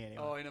the granny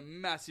anyway. Oh, in a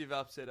massive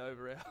upset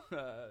over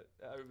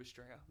over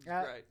Stringer. It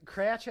was great.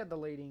 Crouch had the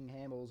leading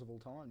handballs of all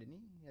time, didn't he?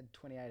 He had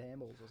 28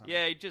 handballs or something.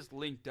 Yeah, he just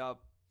linked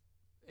up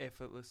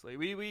effortlessly.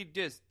 We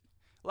just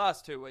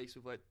last 2 weeks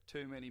we've let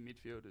too many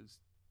midfielders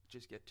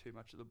just get too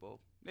much of the ball.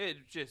 It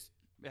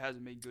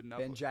hasn't been good enough.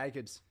 Ben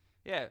Jacobs.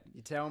 Yeah,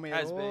 You tell me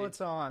has all been. the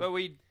time. But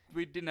we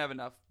didn't have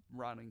enough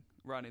run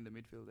in the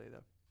midfield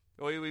either.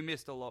 We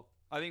missed a lot.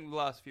 I think the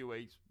last few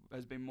weeks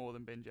has been more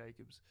than Ben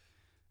Jacobs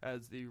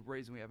as the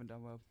reason we haven't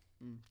done well.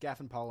 Gaff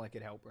and Pollock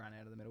could help run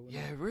out of the middle.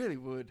 Yeah, it really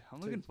would. I'm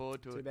looking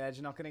forward to Too it. bad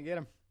you're not going to get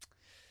him.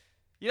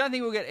 You don't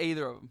think we'll get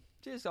either of them?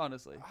 Just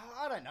honestly.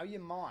 I don't know. You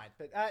might.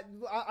 But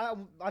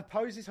I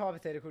posed this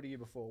hypothetical to you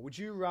before. Would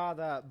you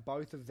rather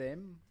both of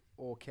them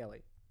or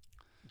Kelly?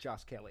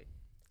 Just Kelly.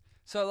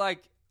 So,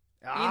 like,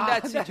 in No,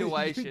 that you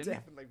situation...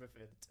 definitely prefer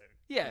the two.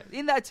 Yeah,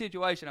 in that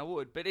situation I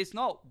would. But it's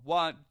not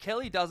one...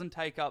 Kelly doesn't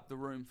take up the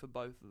room for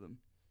both of them.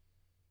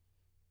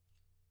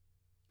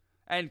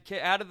 And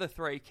out of the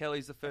three,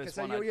 Kelly's the first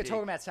So one you're I'd talking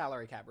pick. about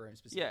salary cap room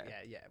specifically.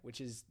 Yeah. Yeah.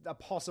 Which is a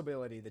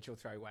possibility that you'll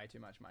throw way too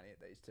much money at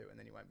these two and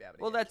then you won't be able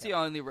to Well, get that's the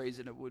Kelly. only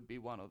reason it would be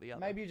one or the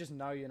other. Maybe you just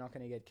know you're not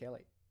going to get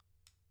Kelly.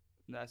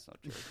 That's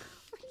not true.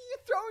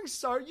 You're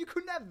throwing you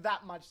couldn't have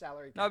that much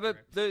salary No, cap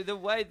but room. the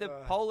way the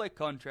Pollock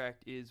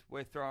contract is,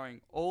 we're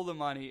throwing all the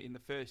money in the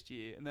first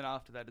year, and then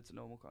after that, it's a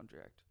normal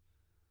contract.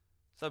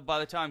 So by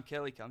the time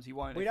Kelly comes, he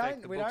won't. We affect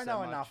don't the we books don't know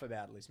that much. enough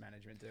about list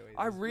management, do we?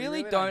 I We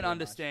really do don't much.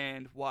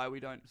 understand why we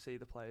don't see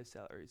the players'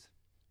 salaries.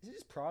 Is it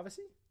just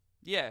privacy?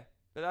 Yeah,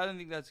 but I don't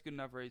think that's a good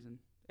enough reason.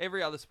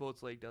 Every other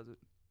sports league does it.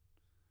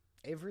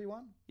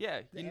 Everyone?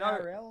 Yeah, The you know.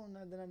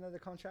 NRL they don't know the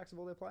contracts of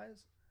all their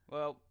players?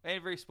 Well,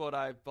 every sport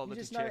I You bother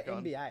just to know check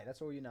on, NBA, that's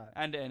all you know.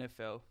 and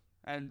NFL,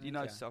 and you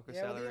know Okay. soccer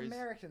yeah, well, the salaries.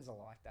 Americans are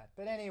like that.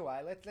 But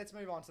anyway, let's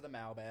move on to the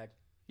mailbag.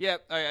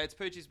 Yep. Okay, it's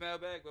Poochie's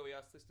mailbag where we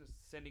ask listeners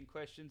to send in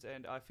questions,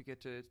 and I forget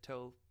to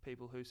tell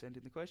people who sent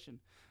in the question.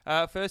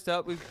 First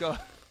up, we've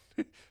got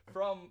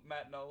from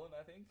Matt Nolan,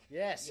 I think.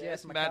 Yes,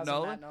 my Matt cousin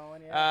Nolan. Matt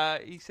Nolan, yeah.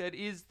 He said,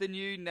 "Is the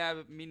new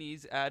NAB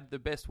Minis ad the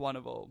best one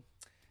of all?"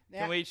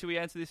 Now- Should we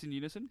answer this in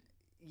unison?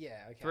 Yeah,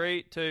 okay.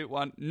 3, 2,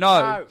 1.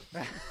 No.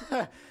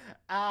 No.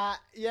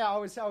 Yeah, I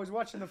was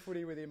watching the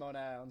footy with him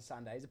on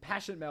Sunday. He's a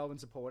passionate Melbourne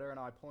supporter, and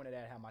I pointed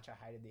out how much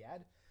I hated the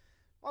ad.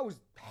 I was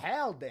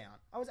howled down.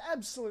 I was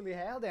absolutely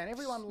howled down.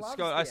 Everyone loves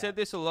Scott, the I ad. said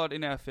this a lot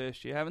in our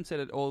first year. I haven't said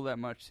it all that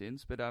much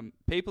since, but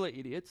people are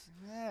idiots.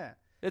 Yeah.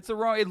 It's the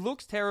wrong. It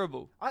looks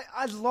terrible.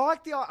 I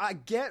like I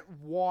get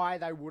why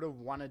they would have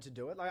wanted to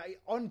do it. Like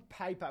on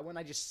paper, when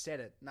they just said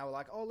it, and they were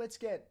like, "Oh, let's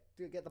get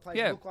the players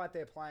to look like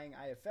they're playing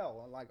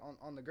AFL, like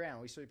on the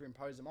ground. We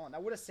superimpose them on."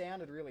 That would have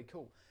sounded really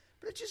cool,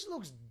 but it just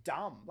looks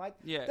dumb. Like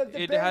Yeah,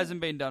 the it Ben-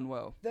 hasn't been done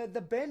well. The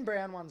Ben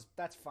Brown ones,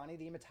 that's funny.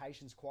 The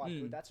imitation's quite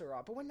good. That's all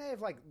right. But when they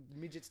have like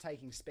midgets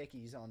taking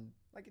speckies on,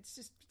 like it's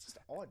just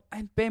odd.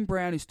 And Ben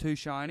Brown is too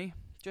shiny.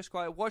 Just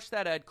quite watch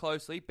that ad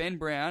closely. Ben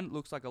Brown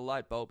looks like a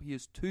light bulb. He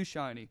is too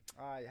shiny.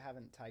 I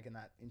haven't taken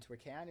that into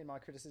account in my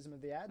criticism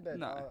of the ad, but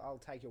No. I'll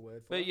take your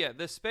word for But it. yeah,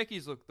 the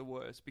speckies look the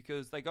worst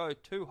because they go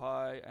too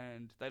high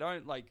and they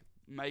don't like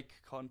make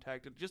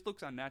contact. It just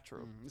looks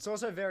unnatural. It's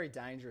also very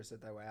dangerous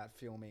that they were out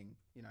filming,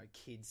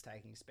 kids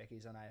taking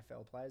speckies on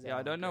AFL players. Yeah, out I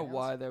on don't the know grounds.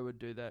 why they would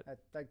do that.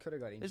 They could have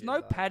got injured. There's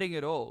no though. padding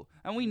at all.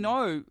 And we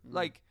know,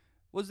 like,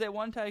 was there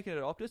one taken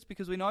at Optus?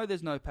 Because we know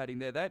there's no padding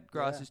there. That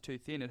grass Yeah. is too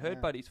thin. It hurt Yeah.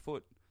 Buddy's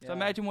foot. So Yeah.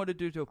 imagine what it'd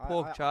do to a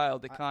poor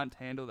child that can't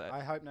handle that.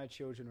 I hope no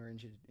children were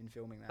injured in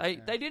filming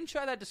that. They didn't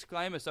show that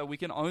disclaimer, so we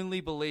can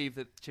only believe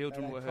that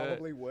children They were hurt.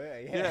 probably were.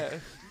 Yeah.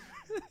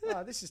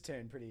 Yeah. This has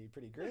turned pretty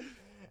grim.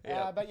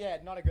 Yeah. But yeah,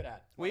 not a good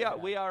ad. we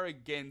are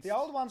against The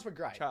old ones were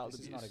great. child This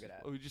abuse. is not a good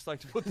ad. We would just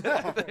like to put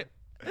that out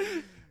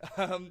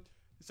there.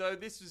 So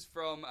this is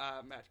from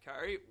Matt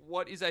Curry.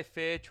 What is a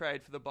fair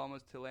trade for the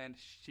Bombers to land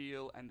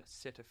Shield and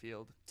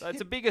Setterfield? So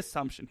it's a big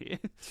assumption here.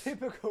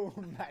 Typical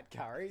Matt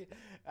Curry,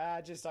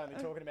 just only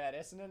talking about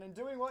Essendon and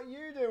doing what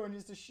you do and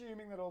just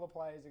assuming that all the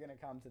players are going to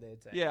come to their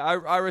team. Yeah,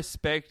 I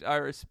respect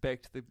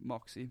the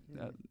moxie.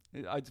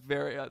 It's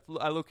very.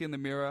 I look in the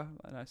mirror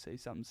and I see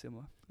something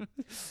similar.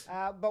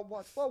 But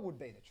what would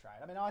be the trade?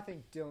 I mean, I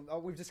think Dylan. Oh,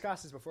 we've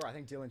discussed this before. I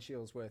think Dylan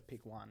Shields worth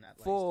pick one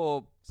at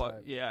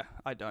least. Yeah,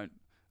 I don't.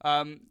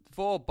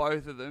 For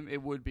both of them,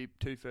 it would be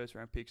 2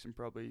 first-round picks and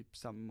probably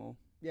some more.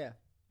 Yeah,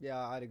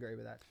 I'd agree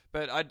with that.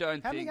 But I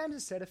don't How think... many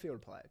games has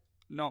Setterfield played?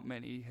 Not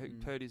many.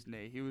 He hurt his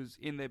knee. He was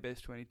in their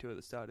best 22 at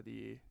the start of the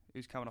year. He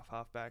was coming off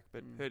half-back,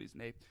 but hurt his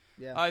knee.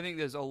 Yeah. I think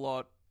there's a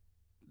lot...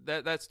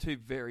 That's 2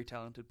 very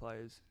talented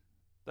players.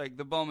 Like,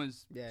 the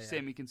Bombers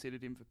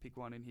semi-considered him for pick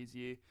one in his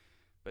year,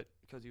 but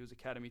because he was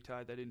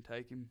academy-tied, they didn't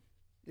take him.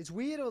 It's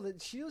weird, or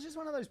that Shields just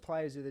one of those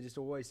players who there just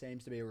always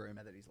seems to be a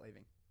rumour that he's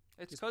leaving.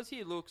 It's because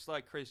he looks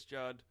like Chris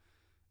Judd,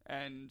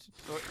 and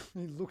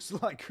he looks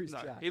like Chris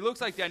Judd. He looks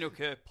like Daniel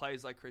Kerr,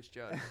 plays like Chris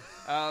Judd,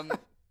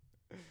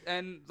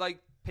 and like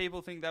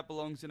people think that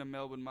belongs in a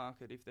Melbourne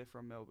market if they're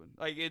from Melbourne.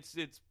 Like it's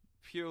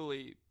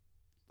purely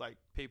like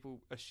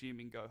people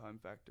assuming go home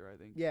factor. I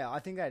think. Yeah, I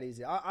think that is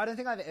it. I don't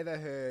think I've ever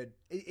heard.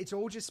 It's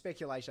all just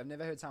speculation. I've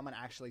never heard someone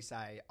actually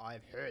say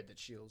I've heard that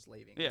Shields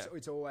leaving. Yeah.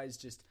 It's always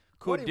just.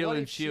 Could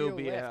Dylan Shield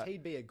be left, out?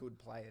 He'd be a good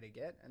player to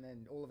get, and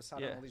then all of a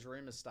sudden, all these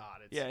rumours start.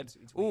 It's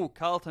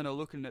Carlton are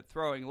looking at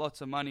throwing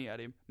lots of money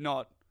at him.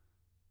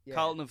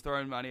 Carlton have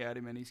thrown money at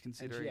him, and he's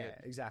considering it.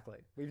 Yeah, exactly.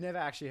 We've never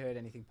actually heard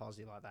anything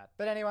positive like that.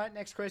 But anyway,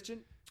 next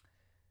question.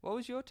 What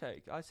was your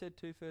take? I said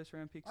 2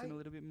 first-round picks and a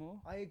little bit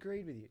more. I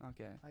agreed with you.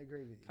 Okay, I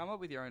agreed with you. Come up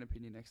with your own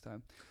opinion next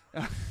time.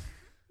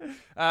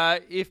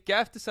 If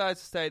Gaff decides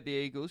to stay at the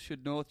Eagles,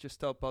 should North just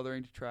stop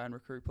bothering to try and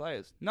recruit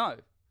players? No.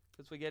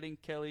 Because we're getting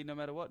Kelly no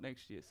matter what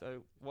next year,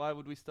 so why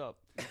would we stop?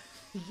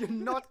 You're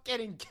not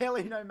getting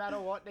Kelly no matter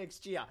what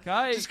next year.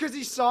 Okay. Just because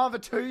he's signed for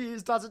 2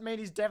 years doesn't mean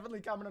he's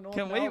definitely coming to North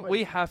Melbourne.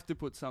 We have to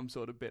put some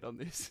sort of bet on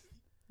this.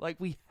 Like,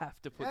 we have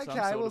to put some sort of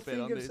bet on this. Okay,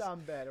 we'll think of some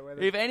bet.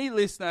 If any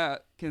listener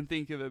can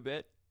think of a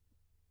bet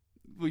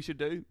we should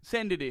do,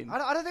 send it in.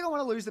 I don't think I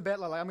want to lose the bet.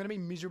 Like, I'm going to be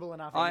miserable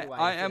enough anyway.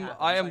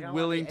 I am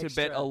willing to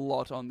bet a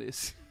lot on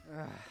this.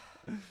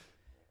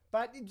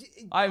 But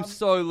I'm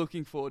so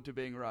looking forward to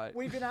being right.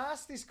 We've been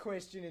asked this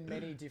question in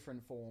many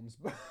different forms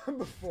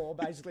before,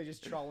 basically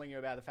just trolling you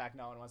about the fact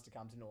no one wants to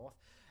come to North.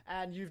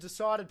 And you've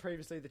decided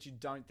previously that you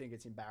don't think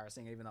it's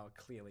embarrassing, even though it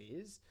clearly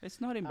is.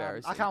 It's not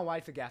embarrassing. I can't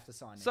wait for Gaff to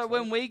sign next week.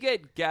 When we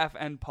get Gaff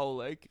and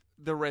Polek,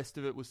 the rest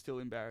of it was still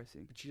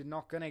embarrassing. But you're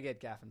not going to get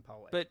Gaff and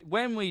Polek. But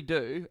when we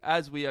do,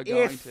 as we are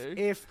going to...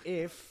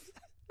 If...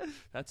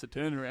 That's a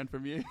turnaround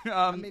from you.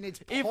 I mean, it's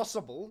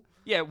possible.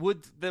 Yeah,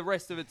 would the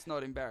rest of it's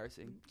not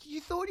embarrassing? You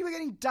thought you were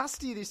getting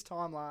dusty this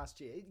time last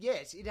year.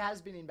 Yes, it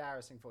has been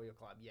embarrassing for your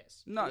club,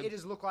 yes. No. It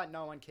has looked like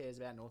no one cares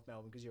about North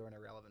Melbourne because you're an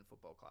irrelevant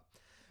football club.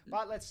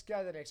 But let's go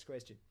to the next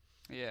question.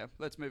 Yeah,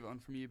 let's move on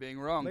from you being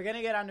wrong. We're going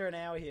to get under an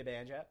hour here,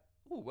 Banjo.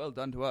 Oh, well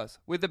done to us.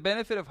 With the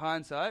benefit of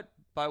hindsight,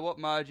 by what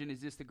margin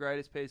is this the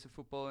greatest piece of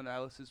football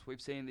analysis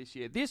we've seen this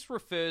year? This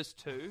refers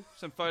to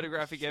some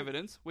photographic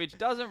evidence, which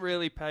doesn't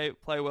really play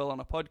well on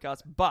a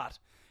podcast, but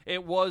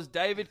it was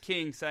David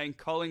King saying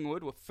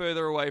Collingwood were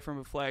further away from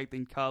a flag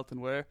than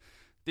Carlton were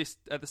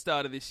at the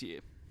start of this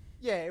year.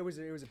 Yeah, it was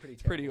a pretty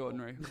terrible pretty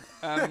ordinary.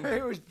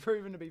 It was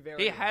proven to be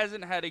very. He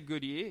hasn't had a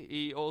good year.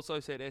 He also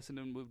said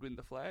Essendon would win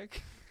the flag.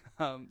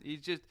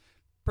 He's just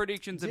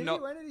predictions When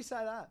did he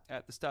say that?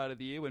 At the start of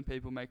the year when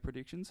people make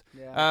predictions.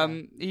 Yeah.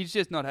 He's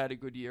just not had a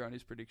good year on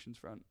his predictions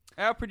front.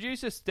 Our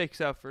producer sticks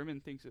up for him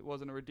and thinks it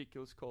wasn't a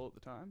ridiculous call at the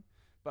time,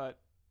 but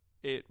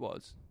it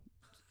was.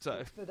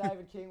 So the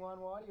David King one,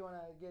 why do you want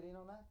to get in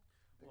on that?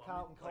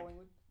 Carlton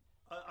Collingwood.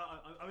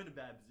 I'm in a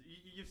bad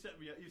position. You've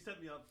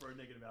set me up for a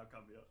negative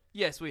outcome here.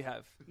 Yes, we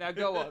have. Now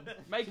go on.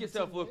 Make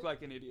yourself look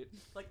like an idiot.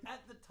 Like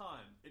at the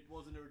time, it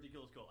wasn't a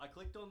ridiculous call. I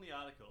clicked on the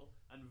article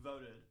and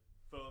voted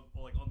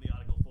on the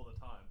article for the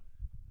time,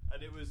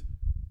 and it was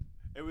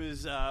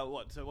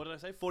what? So what did I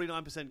say?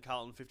 49%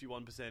 Carlton,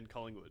 51%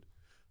 Collingwood.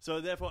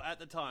 So therefore, at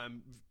the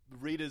time,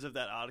 readers of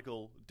that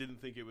article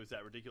didn't think it was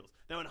that ridiculous.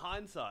 Now, in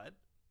hindsight,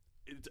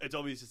 it's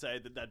obvious to say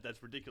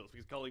that's ridiculous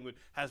because Collingwood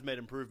has made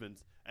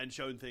improvements and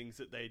shown things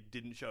that they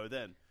didn't show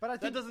then. But I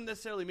think that doesn't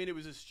necessarily mean it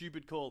was a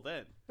stupid call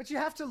then. But you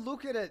have to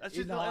look at it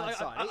in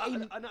hindsight.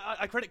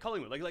 I credit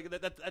Collingwood.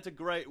 That's a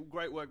great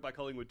work by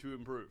Collingwood to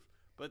improve.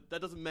 But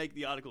that doesn't make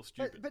the article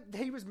stupid. But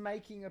he was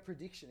making a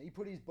prediction. He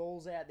put his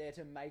balls out there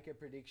to make a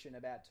prediction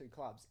about two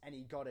clubs, and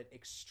he got it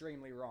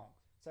extremely wrong.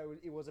 So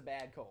it was a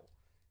bad call.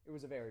 It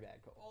was a very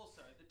bad call.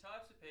 Also, the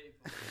types of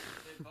people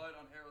that vote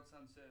on Herald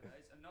Sun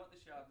surveys are not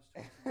the sharpest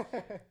tools in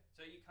the shed.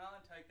 So you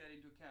can't take that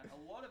into account. A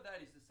lot of that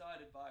is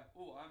decided by,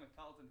 I'm a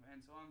Carlton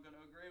fan, so I'm going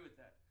to agree with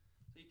that.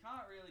 So you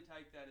can't really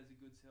take that as a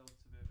good source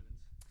of evidence.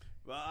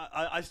 Well,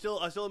 I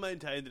still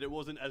maintain that it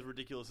wasn't as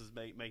ridiculous as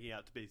making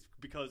out to be,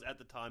 because at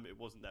the time it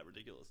wasn't that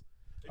ridiculous.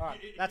 All right,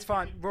 that's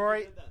fine.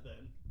 Rory,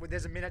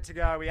 there's a minute to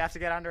go. We have to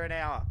get under an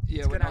hour.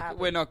 Yeah,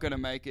 we're not going to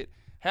make it.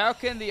 How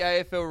can the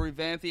AFL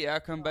revamp the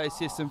outcome-based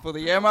system for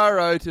the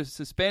MRO to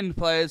suspend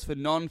players for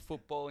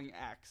non-footballing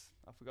acts?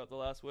 I forgot the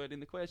last word in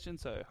the question,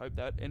 so hope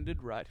that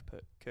ended right,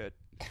 Kurt.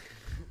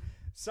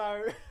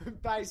 So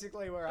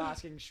basically, we're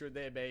asking, should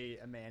there be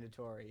a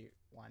mandatory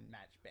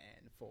one-match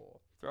ban for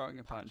Throwing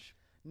a punch.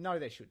 No,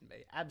 there shouldn't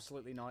be.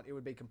 Absolutely not. It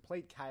would be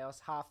complete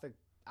chaos. Half the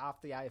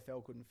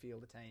AFL couldn't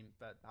field a team,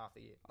 but half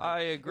the year. I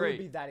agree. It would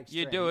be that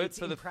extreme. You do it It's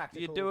for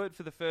impractical.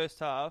 the first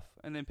half,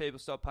 and then people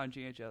stop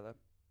punching each other.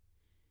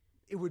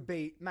 It would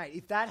be, mate.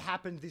 If that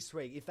happened this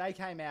week, if they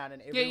came out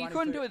and Yeah, everyone you who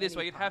couldn't threw do it this any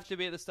week. It'd have punch- to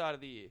be at the start of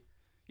the year.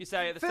 You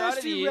say at the First start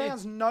of the few year.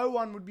 rounds, no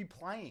one would be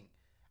playing,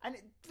 and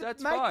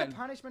That's make fine. the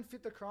punishment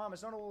fit the crime.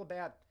 It's not all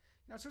about,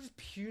 it's not just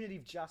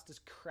punitive justice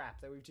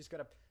crap that we've just got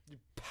to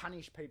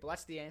punish people.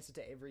 That's the answer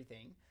to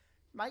everything.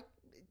 Make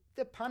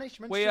the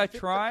punishment. We should are fit the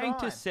trying to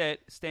crime. set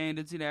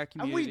standards in our And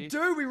community. we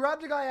do. We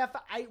rubbed a guy out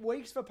for 8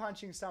 weeks for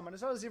punching someone.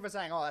 It's not as if we're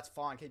saying, "Oh, that's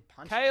fine, keep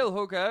punching." Cale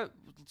Hooker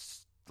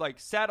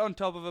sat on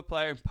top of a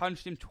player and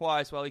punched him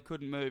twice while he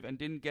couldn't move and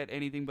didn't get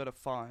anything but a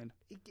fine.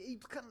 He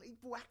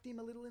whacked him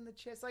a little in the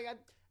chest.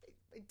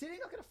 Did he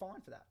not get a fine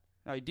for that?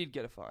 No, he did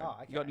get a fine. Oh,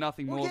 okay. He got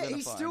nothing Well, more yeah, than a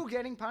he's fine. still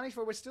getting punished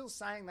for it. We're still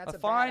saying that's a a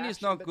fine bad is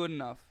action, not but good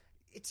enough.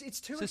 It's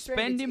too Suspend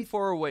extreme. him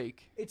for a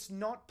week. It's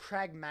not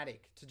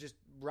pragmatic to just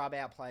rub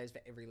out players for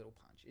every little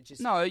punch. It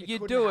just No, it you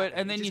couldn't do it happen.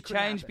 and then just you couldn't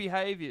change happen.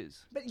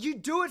 behaviours. But you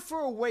do it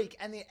for a week,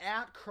 and the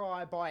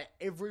outcry by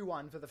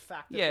everyone for the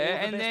fact that all Yeah, the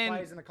and best then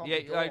players in the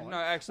company no,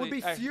 actually, would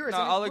be furious.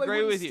 No, and I'll they agree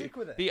wouldn't with you. stick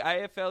with it. The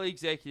AFL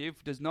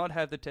executive does not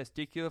have the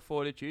testicular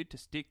fortitude to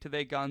stick to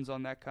their guns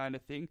on that kind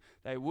of thing.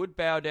 They would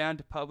bow down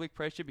to public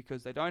pressure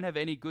because they don't have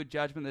any good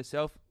judgment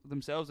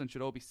themselves and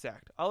should all be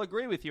sacked. I'll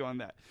agree with you on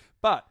that.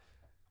 But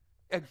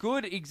a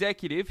good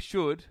executive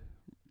should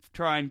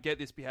try and get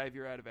this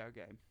behaviour out of our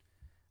game.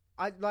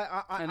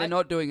 And they're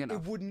not doing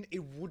enough.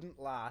 It wouldn't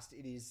last.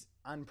 It is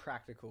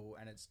unpractical,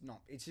 and it's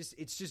not. It's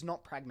just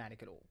not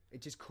pragmatic at all.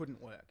 It just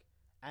couldn't work,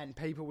 and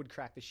people would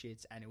crack the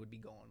shits, and it would be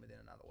gone within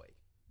another week.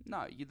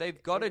 No,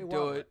 they've got to It do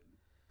won't. it,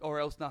 or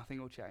else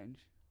nothing will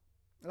change.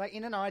 Like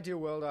in an ideal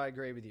world, I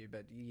agree with you,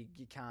 but you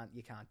can't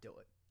do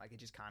it. Like it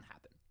just can't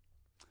happen.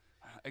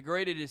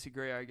 Agree to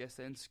disagree, I guess.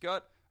 Then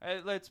Scott,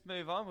 let's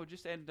move on. We'll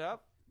just end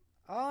up.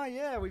 Oh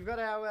yeah, we've got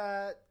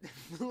our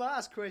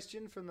last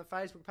question from the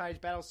Facebook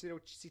page: Battle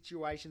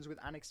Situations with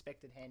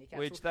Unexpected Handicaps.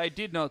 Which they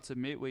did not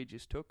submit, we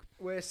just took.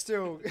 We're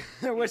still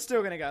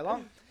going to go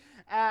long.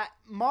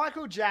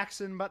 Michael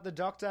Jackson, but the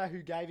doctor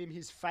who gave him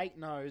his fake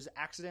nose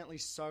accidentally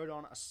sewed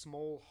on a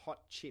small hot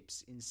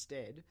chips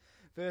instead,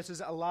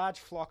 versus a large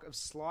flock of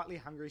slightly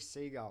hungry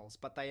seagulls,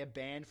 but they are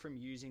banned from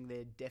using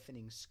their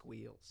deafening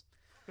squeals.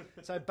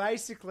 So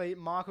basically,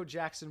 Michael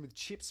Jackson with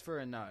chips for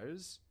a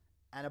nose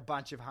and a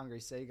bunch of hungry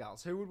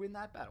seagulls. Who would win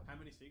that battle? How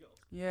many seagulls?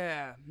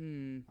 Yeah.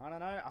 I don't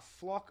know.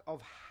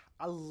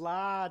 A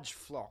large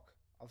flock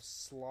of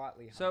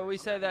slightly hungry. So we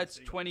say How many that's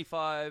seagulls?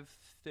 25,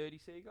 30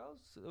 seagulls?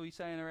 Are we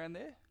saying around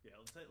there? Yeah,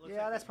 let's Yeah,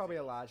 say that's 50 probably a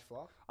seagulls. large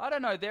flock. I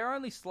don't know. They're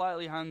only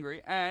slightly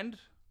hungry. And,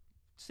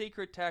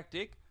 secret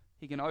tactic,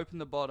 he can open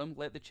the bottom,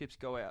 let the chips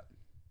go out,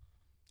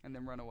 and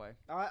then run away.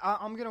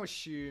 I'm going to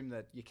assume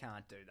that you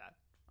can't do that.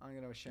 I'm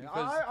going to assume.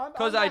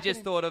 Because I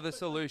just thought of a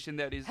solution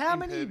that is How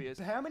impervious.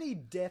 many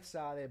deaths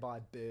are there by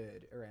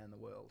bird around the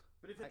world?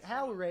 But if Like, it's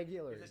how trying-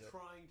 regular if is they're it?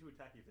 trying to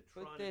attack you, if they're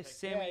But trying they're to take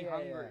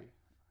semi-hungry.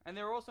 yeah. And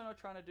they're also not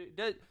trying to do...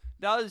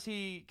 Does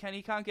he...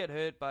 He can't get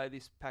hurt by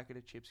this packet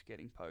of chips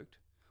getting poked.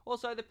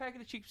 Also, the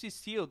packet of chips is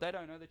sealed. They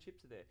don't know the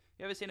chips are there.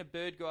 You ever seen a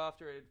bird go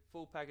after a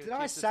full packet Did of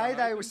I chips? say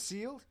they were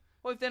sealed?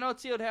 Well, if they're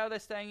not sealed, how are they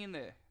staying in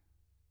there?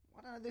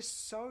 I don't know. They're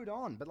sewed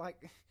on, but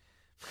like.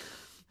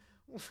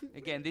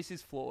 Again, this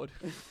is flawed.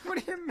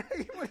 What do you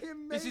mean? What do you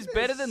mean? This is they're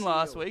better than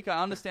last sealed? week.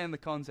 I understand the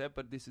concept,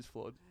 but this is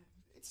flawed.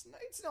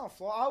 It's not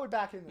flaw. I would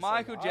back in the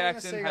Michael seagull. I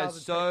think the Jackson seagulls has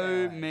would so take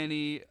that away.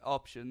 many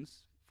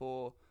options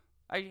for...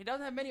 He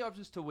doesn't have many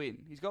options to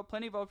win. He's got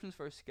plenty of options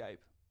for escape.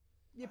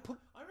 Yeah,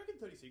 I reckon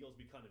 30 seagulls would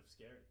be kind of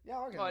scary. yeah,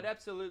 I reckon. Oh, it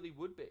absolutely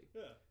would be.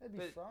 Yeah. That'd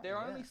be But frightening,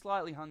 they're yeah. only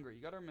slightly hungry.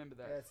 You got to remember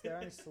that. Yeah, they're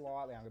only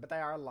slightly hungry, but they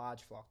are a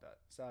large flock though.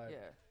 So Yeah.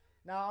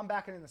 no, I'm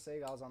backing in the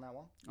seagulls on that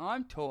one.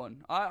 I'm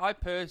torn. I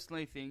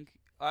personally think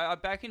I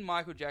back in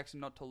Michael Jackson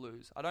not to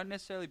lose. I don't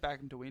necessarily back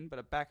him to win, but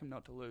I back him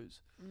not to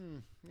lose.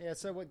 Yeah.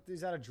 So what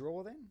is that a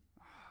draw then?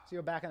 So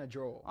you're backing a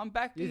draw. I'm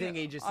backing. You think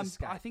he just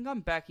escaped? I think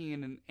I'm backing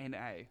in an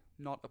NA,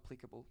 not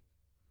applicable.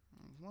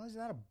 Why is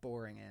that a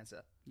boring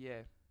answer?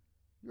 Yeah.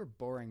 You're a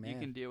boring man. You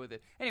can deal with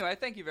it. Anyway,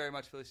 thank you very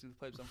much for listening to the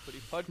Plebs on Footy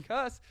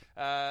podcast.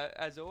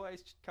 As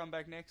always, come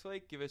back next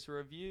week. Give us a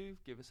review.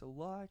 Give us a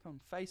like on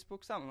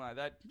Facebook, something like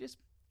that. Just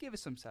give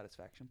us some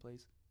satisfaction,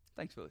 please.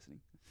 Thanks for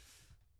listening.